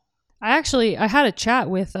honest. I had a chat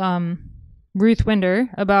with Ruth Winder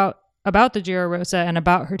about the Giro Rosa and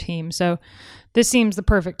about her team. So this seems the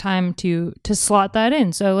perfect time to slot that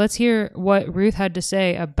in. So let's hear what Ruth had to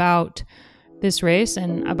say about this race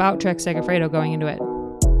and about Trek Segafredo going into it.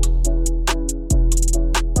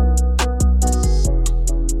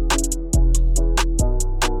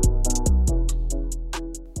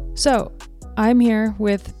 So I'm here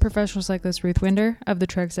with professional cyclist Ruth Winder of the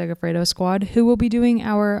Trek Segafredo squad, who will be doing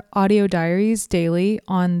our audio diaries daily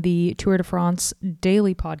on the Tour de France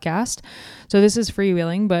daily podcast. So this is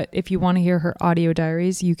freewheeling, but if you want to hear her audio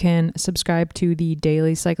diaries, you can subscribe to the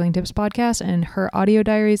Daily Cycling Tips podcast, and her audio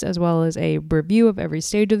diaries, as well as a review of every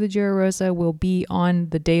stage of the Giro Rosa, will be on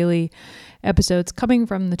the daily episodes coming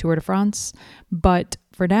from the Tour de France. But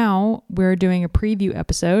for now, we're doing a preview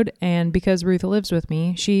episode, and because Ruth lives with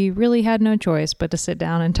me, she really had no choice but to sit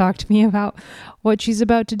down and talk to me about what she's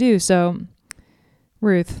about to do. So,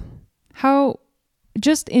 Ruth, how,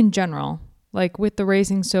 just in general, like with the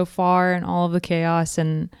racing so far and all of the chaos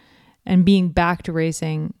and being back to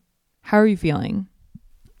racing, how are you feeling?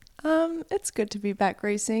 It's good to be back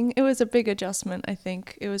racing. It was a big adjustment, I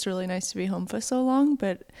think. It was really nice to be home for so long,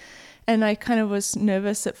 and I kind of was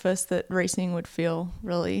nervous at first that racing would feel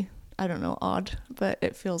really, I don't know, odd, but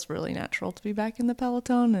it feels really natural to be back in the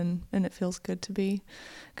peloton, and it feels good to be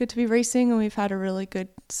racing, and we've had a really good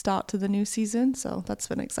start to the new season, so that's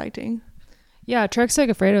been exciting. Yeah, Trek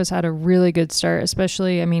Segafredo's had a really good start,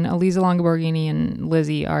 especially, I mean, Elisa Longoborghini and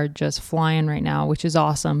Lizzie are just flying right now, which is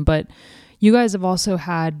awesome, but you guys have also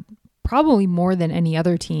had probably more than any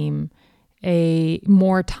other team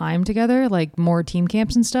more time together, like more team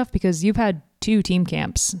camps and stuff, because you've had 2 team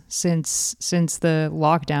camps since the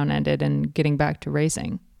lockdown ended and getting back to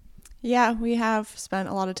racing. Yeah, we have spent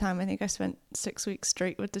a lot of time. I think I spent 6 weeks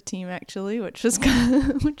straight with the team, actually, which was,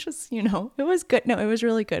 you know, it was good. No, it was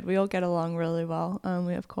really good. We all get along really well.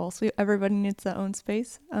 Everybody needs their own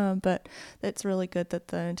space, but it's really good that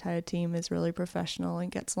the entire team is really professional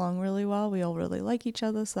and gets along really well. We all really like each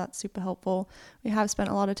other, so that's super helpful. We have spent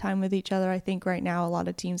a lot of time with each other. I think right now a lot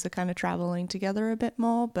of teams are kind of traveling together a bit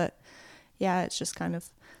more, but yeah, it's just kind of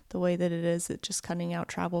the way that it is. It's just cutting out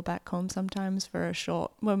travel back home sometimes for a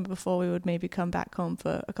short, when before we would maybe come back home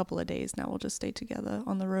for a couple of days. Now we'll just stay together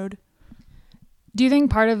on the road. Do you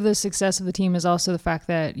think part of the success of the team is also the fact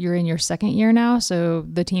that you're in your second year now? So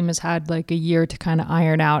the team has had like a year to kind of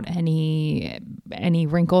iron out any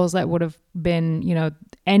wrinkles that would have been, you know,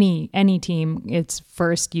 any team, its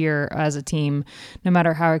first year as a team, no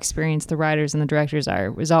matter how experienced the riders and the directors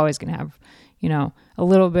are, is always going to have, you know, a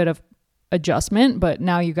little bit of adjustment. But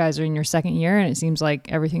now you guys are in your second year and it seems like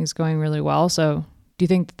everything's going really well. So do you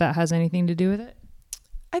think that has anything to do with it?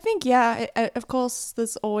 I think, yeah, of course,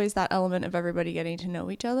 there's always that element of everybody getting to know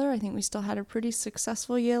each other. I think we still had a pretty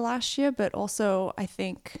successful year last year, but also I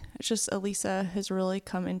think it's just Elisa has really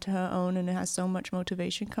come into her own and has so much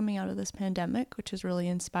motivation coming out of this pandemic, which is really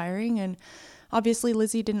inspiring. And obviously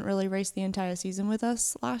Lizzie didn't really race the entire season with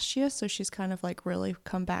us last year, so she's kind of like really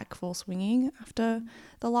come back full swinging after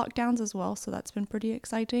the lockdowns as well, so that's been pretty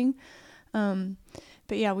exciting.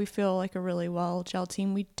 But yeah, we feel like a really well-gelled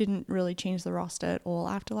team. We didn't really change the roster at all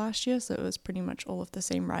after last year, so it was pretty much all of the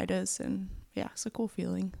same riders, and yeah, it's a cool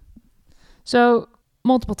feeling. So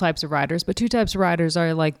multiple types of riders, but 2 types of riders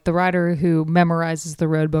are like the rider who memorizes the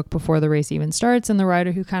road book before the race even starts, and the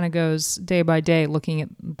rider who kind of goes day by day looking at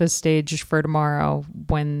the stage for tomorrow,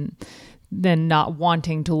 when then not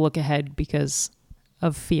wanting to look ahead because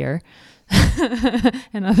of fear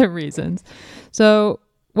and other reasons. So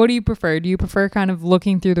what do you prefer? Do you prefer kind of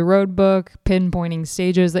looking through the road book, pinpointing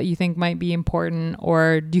stages that you think might be important,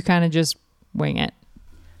 or do you kind of just wing it?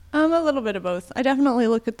 A little bit of both. I definitely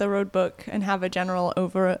look at the road book and have a general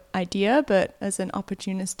over idea, but as an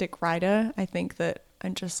opportunistic rider, I think that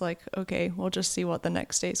I'm just like, okay, we'll just see what the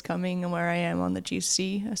next day is coming and where I am on the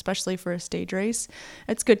GC, especially for a stage race.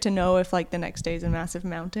 It's good to know if like the next day is a massive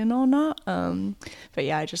mountain or not. But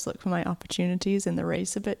yeah, I just look for my opportunities in the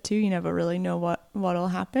race a bit too. You never really know what'll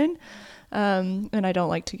happen. And I don't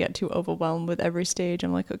like to get too overwhelmed with every stage.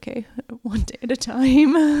 I'm like, okay, one day at a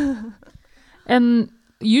time. And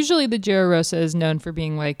usually the Giro Rosa is known for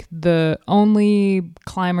being like the only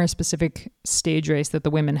climber specific stage race that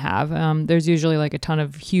the women have. There's usually like a ton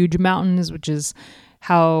of huge mountains, which is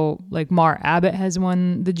how like Mar Abbott has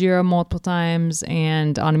won the Giro multiple times,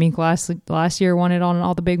 and Annemiek last year won it on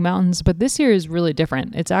all the big mountains. But this year is really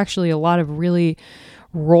different. It's actually a lot of really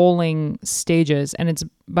rolling stages, and it's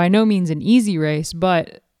by no means an easy race,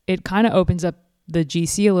 but it kind of opens up the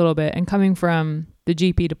GC a little bit. And coming from the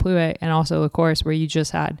GP de Plouay and also the course where you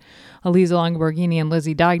just had Elisa Longoborghini and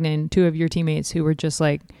Lizzie Deignan, two of your teammates who were just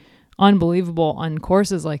like unbelievable on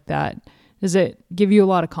courses like that, does it give you a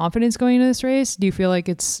lot of confidence going into this race? Do you feel like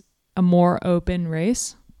it's a more open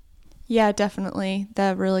race? Yeah, definitely.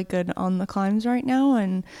 They're really good on the climbs right now.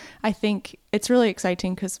 And I think it's really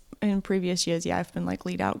exciting because in previous years, I've been like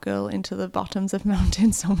lead out girl into the bottoms of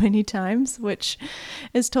mountains so many times, which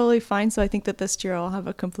is totally fine. So I think that this Giro will have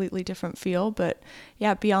a completely different feel. But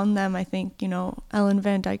yeah, beyond them, I think, Ellen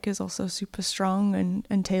Van Dijk is also super strong,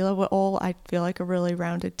 and Taylor, we're all, I feel like, a really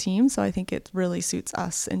rounded team. So I think it really suits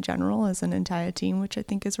us in general as an entire team, which I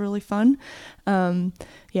think is really fun.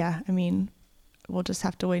 We'll just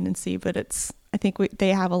have to wait and see, but I think they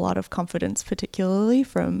have a lot of confidence, particularly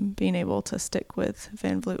from being able to stick with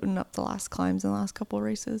Van Vleuten up the last climbs in the last couple of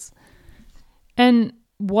races. And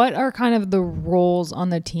what are kind of the roles on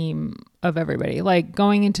the team of everybody? Like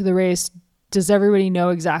going into the race, does everybody know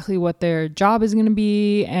exactly what their job is going to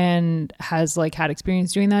be and has like had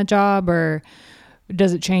experience doing that job, or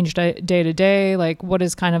does it change day to day? Like what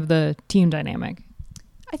is kind of the team dynamic?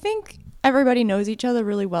 I think everybody knows each other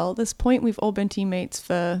really well at this point. We've all been teammates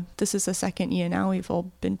this is the second year now. We've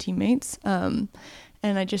all been teammates. And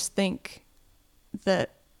I just think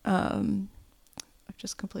that I've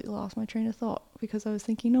just completely lost my train of thought because I was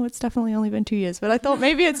thinking, no, it's definitely only been 2 years, but I thought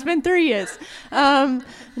maybe it's been 3 years.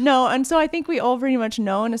 No, and so I think we all pretty much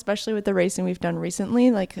know, and especially with the racing we've done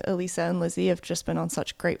recently, like Elisa and Lizzie have just been on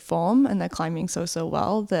such great form and they're climbing so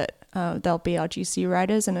well that they'll be our GC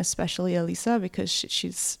riders, and especially Elisa because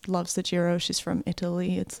she loves the Giro. She's from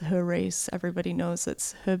Italy. It's her race. Everybody knows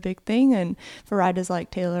it's her big thing. And for riders like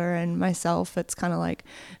Taylor and myself, it's kind of like,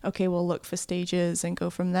 okay, we'll look for stages and go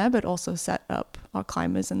from there, but also set up our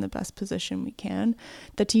climbers in the best position we can.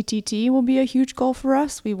 The TTT will be a huge goal for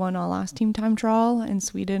us. We won our last team time trial in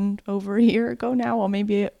Sweden over a year ago now, or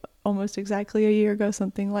maybe almost exactly a year ago,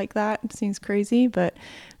 something like that. It seems crazy, but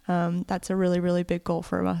that's a really, really big goal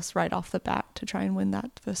for us right off the bat to try and win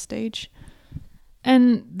that first stage.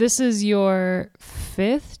 And this is your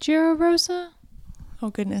 5th Giro Rosa? Oh,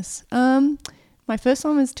 goodness. My first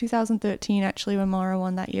one was 2013, actually, when Mara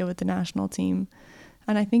won that year with the national team.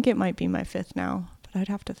 And I think it might be my 5th now, but I'd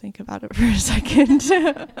have to think about it for a second.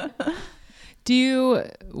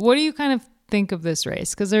 What do you kind of think of this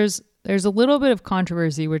race? Because there's a little bit of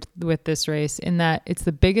controversy with this race in that it's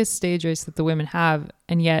the biggest stage race that the women have,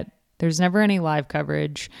 and yet there's never any live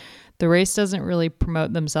coverage. The race doesn't really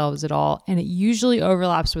promote themselves at all, and it usually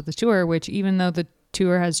overlaps with the Tour, which even though the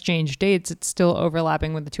Tour has changed dates, it's still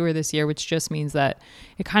overlapping with the Tour this year, which just means that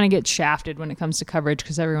it kind of gets shafted when it comes to coverage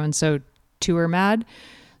because everyone's so Tour mad.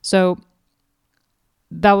 So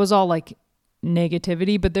that was all like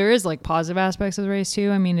negativity, but there is like positive aspects of the race too.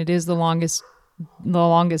 I mean, it is the longest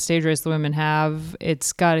stage race the women have.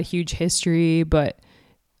 It's got a huge history, but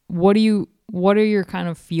what are your kind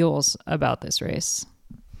of feels about this race?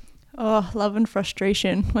 Oh, love and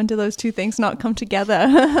frustration. When do those two things not come together?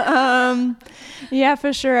 Yeah,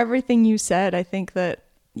 for sure. Everything you said. I think that,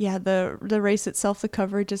 yeah, the race itself, the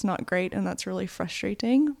coverage is not great, and that's really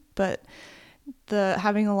frustrating. But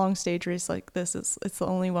having a long stage race like this it's the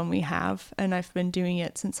only one we have, and I've been doing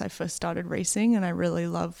it since I first started racing, and I really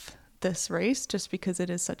love this race just because it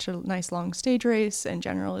is such a nice long stage race, and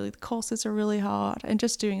generally the courses are really hard, and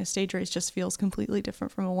just doing a stage race just feels completely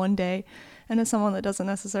different from a one day. And as someone that doesn't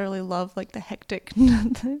necessarily love like the hectic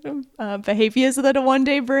behaviors that a one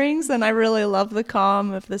day brings, and I really love the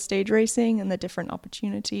calm of the stage racing and the different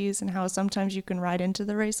opportunities and how sometimes you can ride into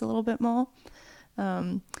the race a little bit more.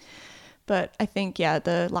 But I think, yeah,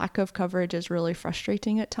 the lack of coverage is really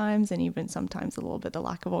frustrating at times, and even sometimes a little bit the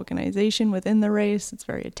lack of organization within the race. It's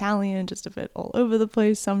very Italian, just a bit all over the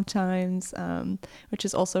place sometimes, which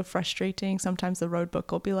is also frustrating. Sometimes the road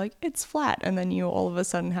book will be like, it's flat, and then you all of a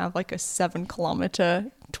sudden have like a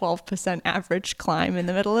 7-kilometer, 12% average climb in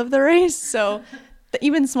the middle of the race. So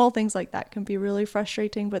even small things like that can be really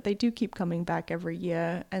frustrating, but they do keep coming back every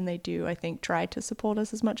year, and they do, I think, try to support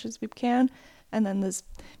us as much as we can. And then there's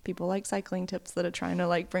people like Cycling Tips that are trying to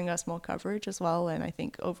like bring us more coverage as well. And I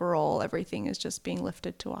think overall everything is just being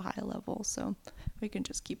lifted to a higher level. So we can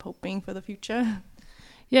just keep hoping for the future.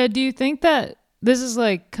 Yeah. Do you think that this is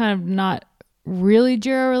like kind of not really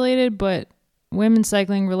Giro related, but women's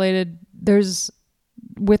cycling related? There's,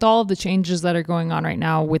 with all of the changes that are going on right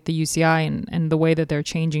now with the UCI and the way that they're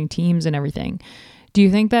changing teams and everything, do you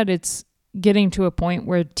think that it's getting to a point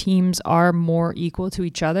where teams are more equal to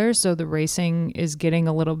each other, so the racing is getting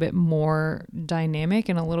a little bit more dynamic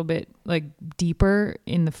and a little bit like deeper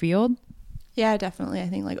in the field? Yeah, definitely. I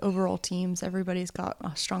think like overall teams, everybody's got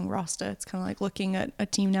a strong roster. It's kind of like looking at a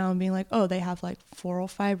team now and being like, oh, they have like 4 or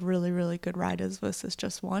 5 really, really good riders versus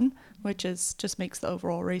just one, which is just makes the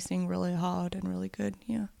overall racing really hard and really good.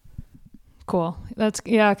 Yeah. Cool. That's,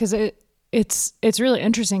 yeah, because it's really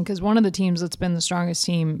interesting because one of the teams that's been the strongest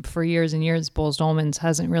team for years and years, Boels Dolmans,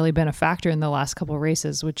 hasn't really been a factor in the last couple of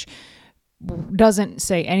races, which doesn't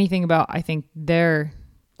say anything about, I think, their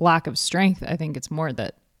lack of strength. I think it's more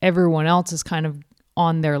that everyone else is kind of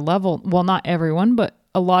on their level. Well, not everyone, but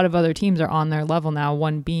a lot of other teams are on their level now,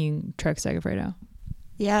 one being Trek Segafredo.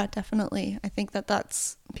 Yeah, definitely. I think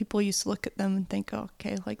that's, people used to look at them and think, oh,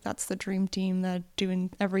 okay, like that's the dream team. They're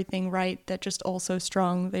doing everything right. They're just all so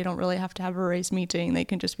strong. They don't really have to have a race meeting. They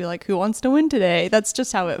can just be like, who wants to win today? That's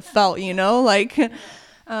just how it felt, like,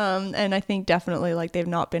 and I think definitely like they've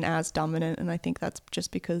not been as dominant. And I think that's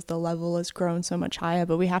just because the level has grown so much higher,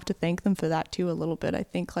 but we have to thank them for that too a little bit. I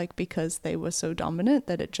think like because they were so dominant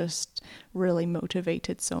that it just really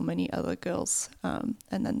motivated so many other girls. And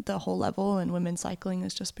then the whole level in women's cycling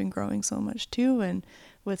has just been growing so much too. And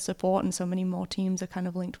with support, and so many more teams are kind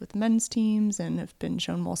of linked with men's teams and have been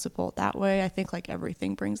shown more support that way. I think like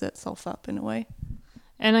everything brings itself up in a way.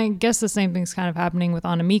 And I guess the same thing's kind of happening with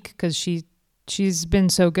Annemiek because she's been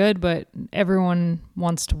so good, but everyone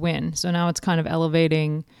wants to win. So now it's kind of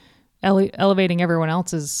elevating everyone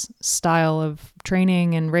else's style of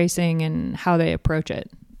training and racing and how they approach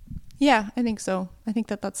it. Yeah, I think so. I think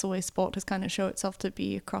that's the way sport has kind of shown itself to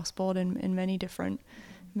be across board in many different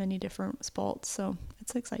sports. So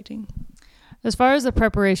it's exciting. As far as the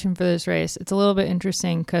preparation for this race, it's a little bit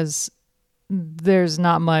interesting because there's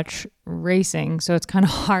not much racing. So it's kind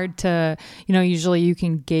of hard to, usually you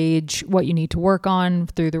can gauge what you need to work on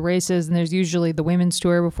through the races. And there's usually the women's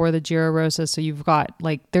tour before the Giro Rosa. So you've got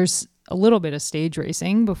there's a little bit of stage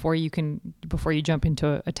racing before you jump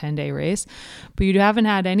into a 10-day race. But you haven't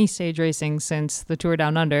had any stage racing since the Tour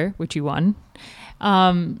Down Under, which you won.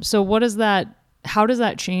 So how does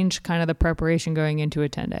that change kind of the preparation going into a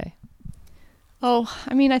 10-day? Oh,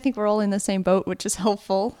 I mean, I think we're all in the same boat, which is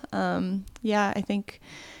helpful. Yeah, I think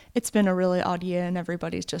it's been a really odd year and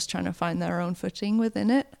everybody's just trying to find their own footing within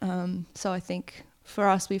it. So I think for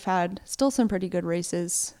us, we've had still some pretty good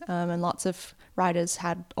races and lots of riders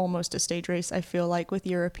had almost a stage race, I feel like, with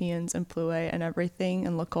Europeans and Plouay and everything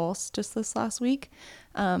and La Course just this last week.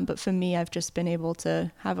 But for me, I've just been able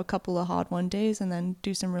to have a couple of hard one days and then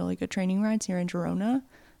do some really good training rides here in Girona.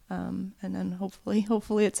 And then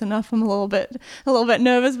hopefully it's enough. I'm a little bit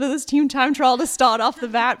nervous for this team time trial to start off the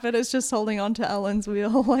bat, but it's just holding on to Ellen's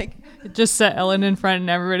wheel. It just set Ellen in front and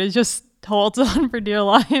everybody just holds on for dear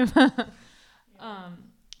life.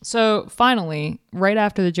 So finally, right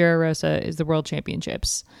after the Giro Rosa is the World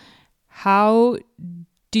Championships. How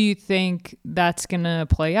do you think that's going to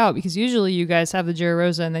play out? Because usually you guys have the Giro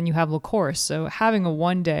Rosa and then you have La Course. So having a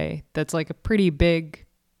one day that's like a pretty big,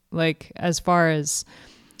 as far as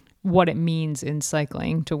what it means in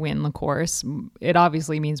cycling to win La Course. It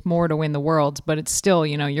obviously means more to win the Worlds, but it's still,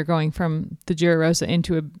 you're going from the Giro Rosa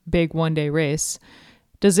into a big one-day race.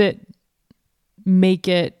 Does it make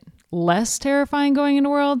it less terrifying going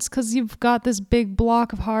into Worlds because you've got this big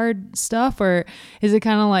block of hard stuff? Or is it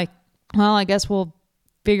kind of like, well, I guess we'll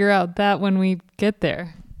figure out that when we get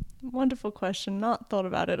there? Wonderful question. Not thought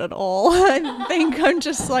about it at all. I think I'm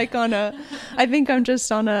just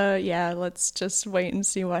on a, yeah, let's just wait and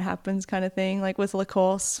see what happens kind of thing. Like with La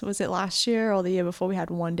Course, was it last year or the year before, we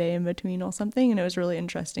had one day in between or something, and it was really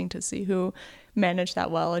interesting to see who managed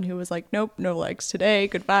that well and who was like, nope, no legs today,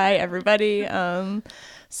 goodbye everybody.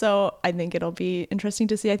 So I think it'll be interesting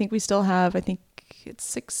to see. I think we still have, it's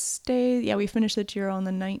 6 days. Yeah, we finish the Giro on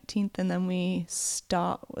the 19th, and then we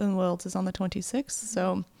start in Worlds is on the 26th.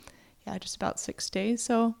 So yeah, just about 6 days.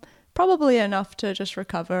 So probably enough to just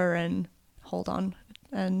recover and hold on.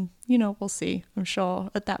 And, you know, we'll see. I'm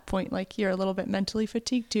sure at that point, like, you're a little bit mentally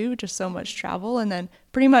fatigued too, just so much travel. And then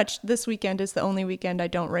pretty much this weekend is the only weekend I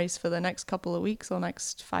don't race for the next couple of weeks or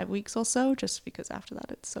next 5 weeks or so, just because after that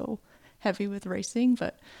it's so heavy with racing.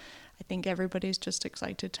 But I think everybody's just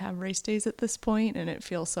excited to have race days at this point, and it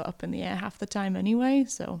feels so up in the air half the time anyway.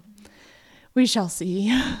 So we shall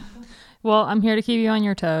see. Well, I'm here to keep you on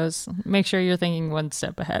your toes. Make sure you're thinking one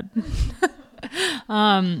step ahead.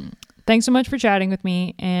 Thanks so much for chatting with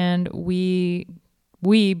me, and we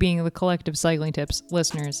being the collective Cycling Tips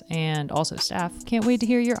listeners and also staff, can't wait to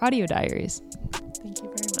hear your audio diaries. Thank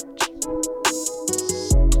you very much.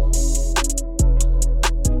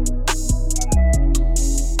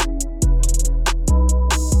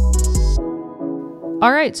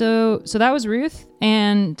 All right, so that was Ruth,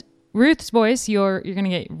 and Ruth's voice you're going to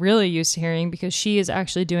get really used to hearing because she is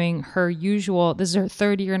actually doing her usual, this is her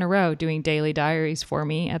third year in a row doing daily diaries for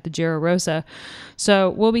me at the Giro Rosa.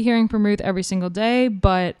 So we'll be hearing from Ruth every single day,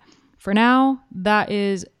 but for now, that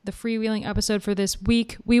is the freewheeling episode for this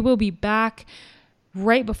week. We will be back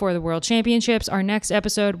right before the World Championships. Our next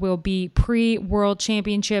episode will be pre-World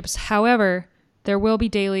Championships. However, there will be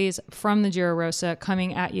dailies from the Giro Rosa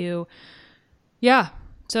coming at you. Yeah,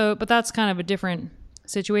 but that's kind of a different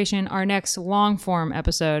situation. Our next long form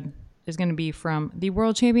episode is going to be from the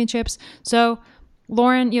World Championships. So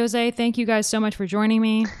Lauren, Jose, thank you guys so much for joining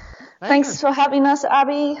me. Thanks for having us,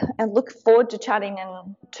 Abby, and look forward to chatting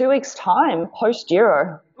in 2 weeks' time post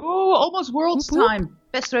Giro. Oh, almost Worlds time.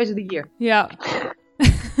 Best race of the year. Yeah.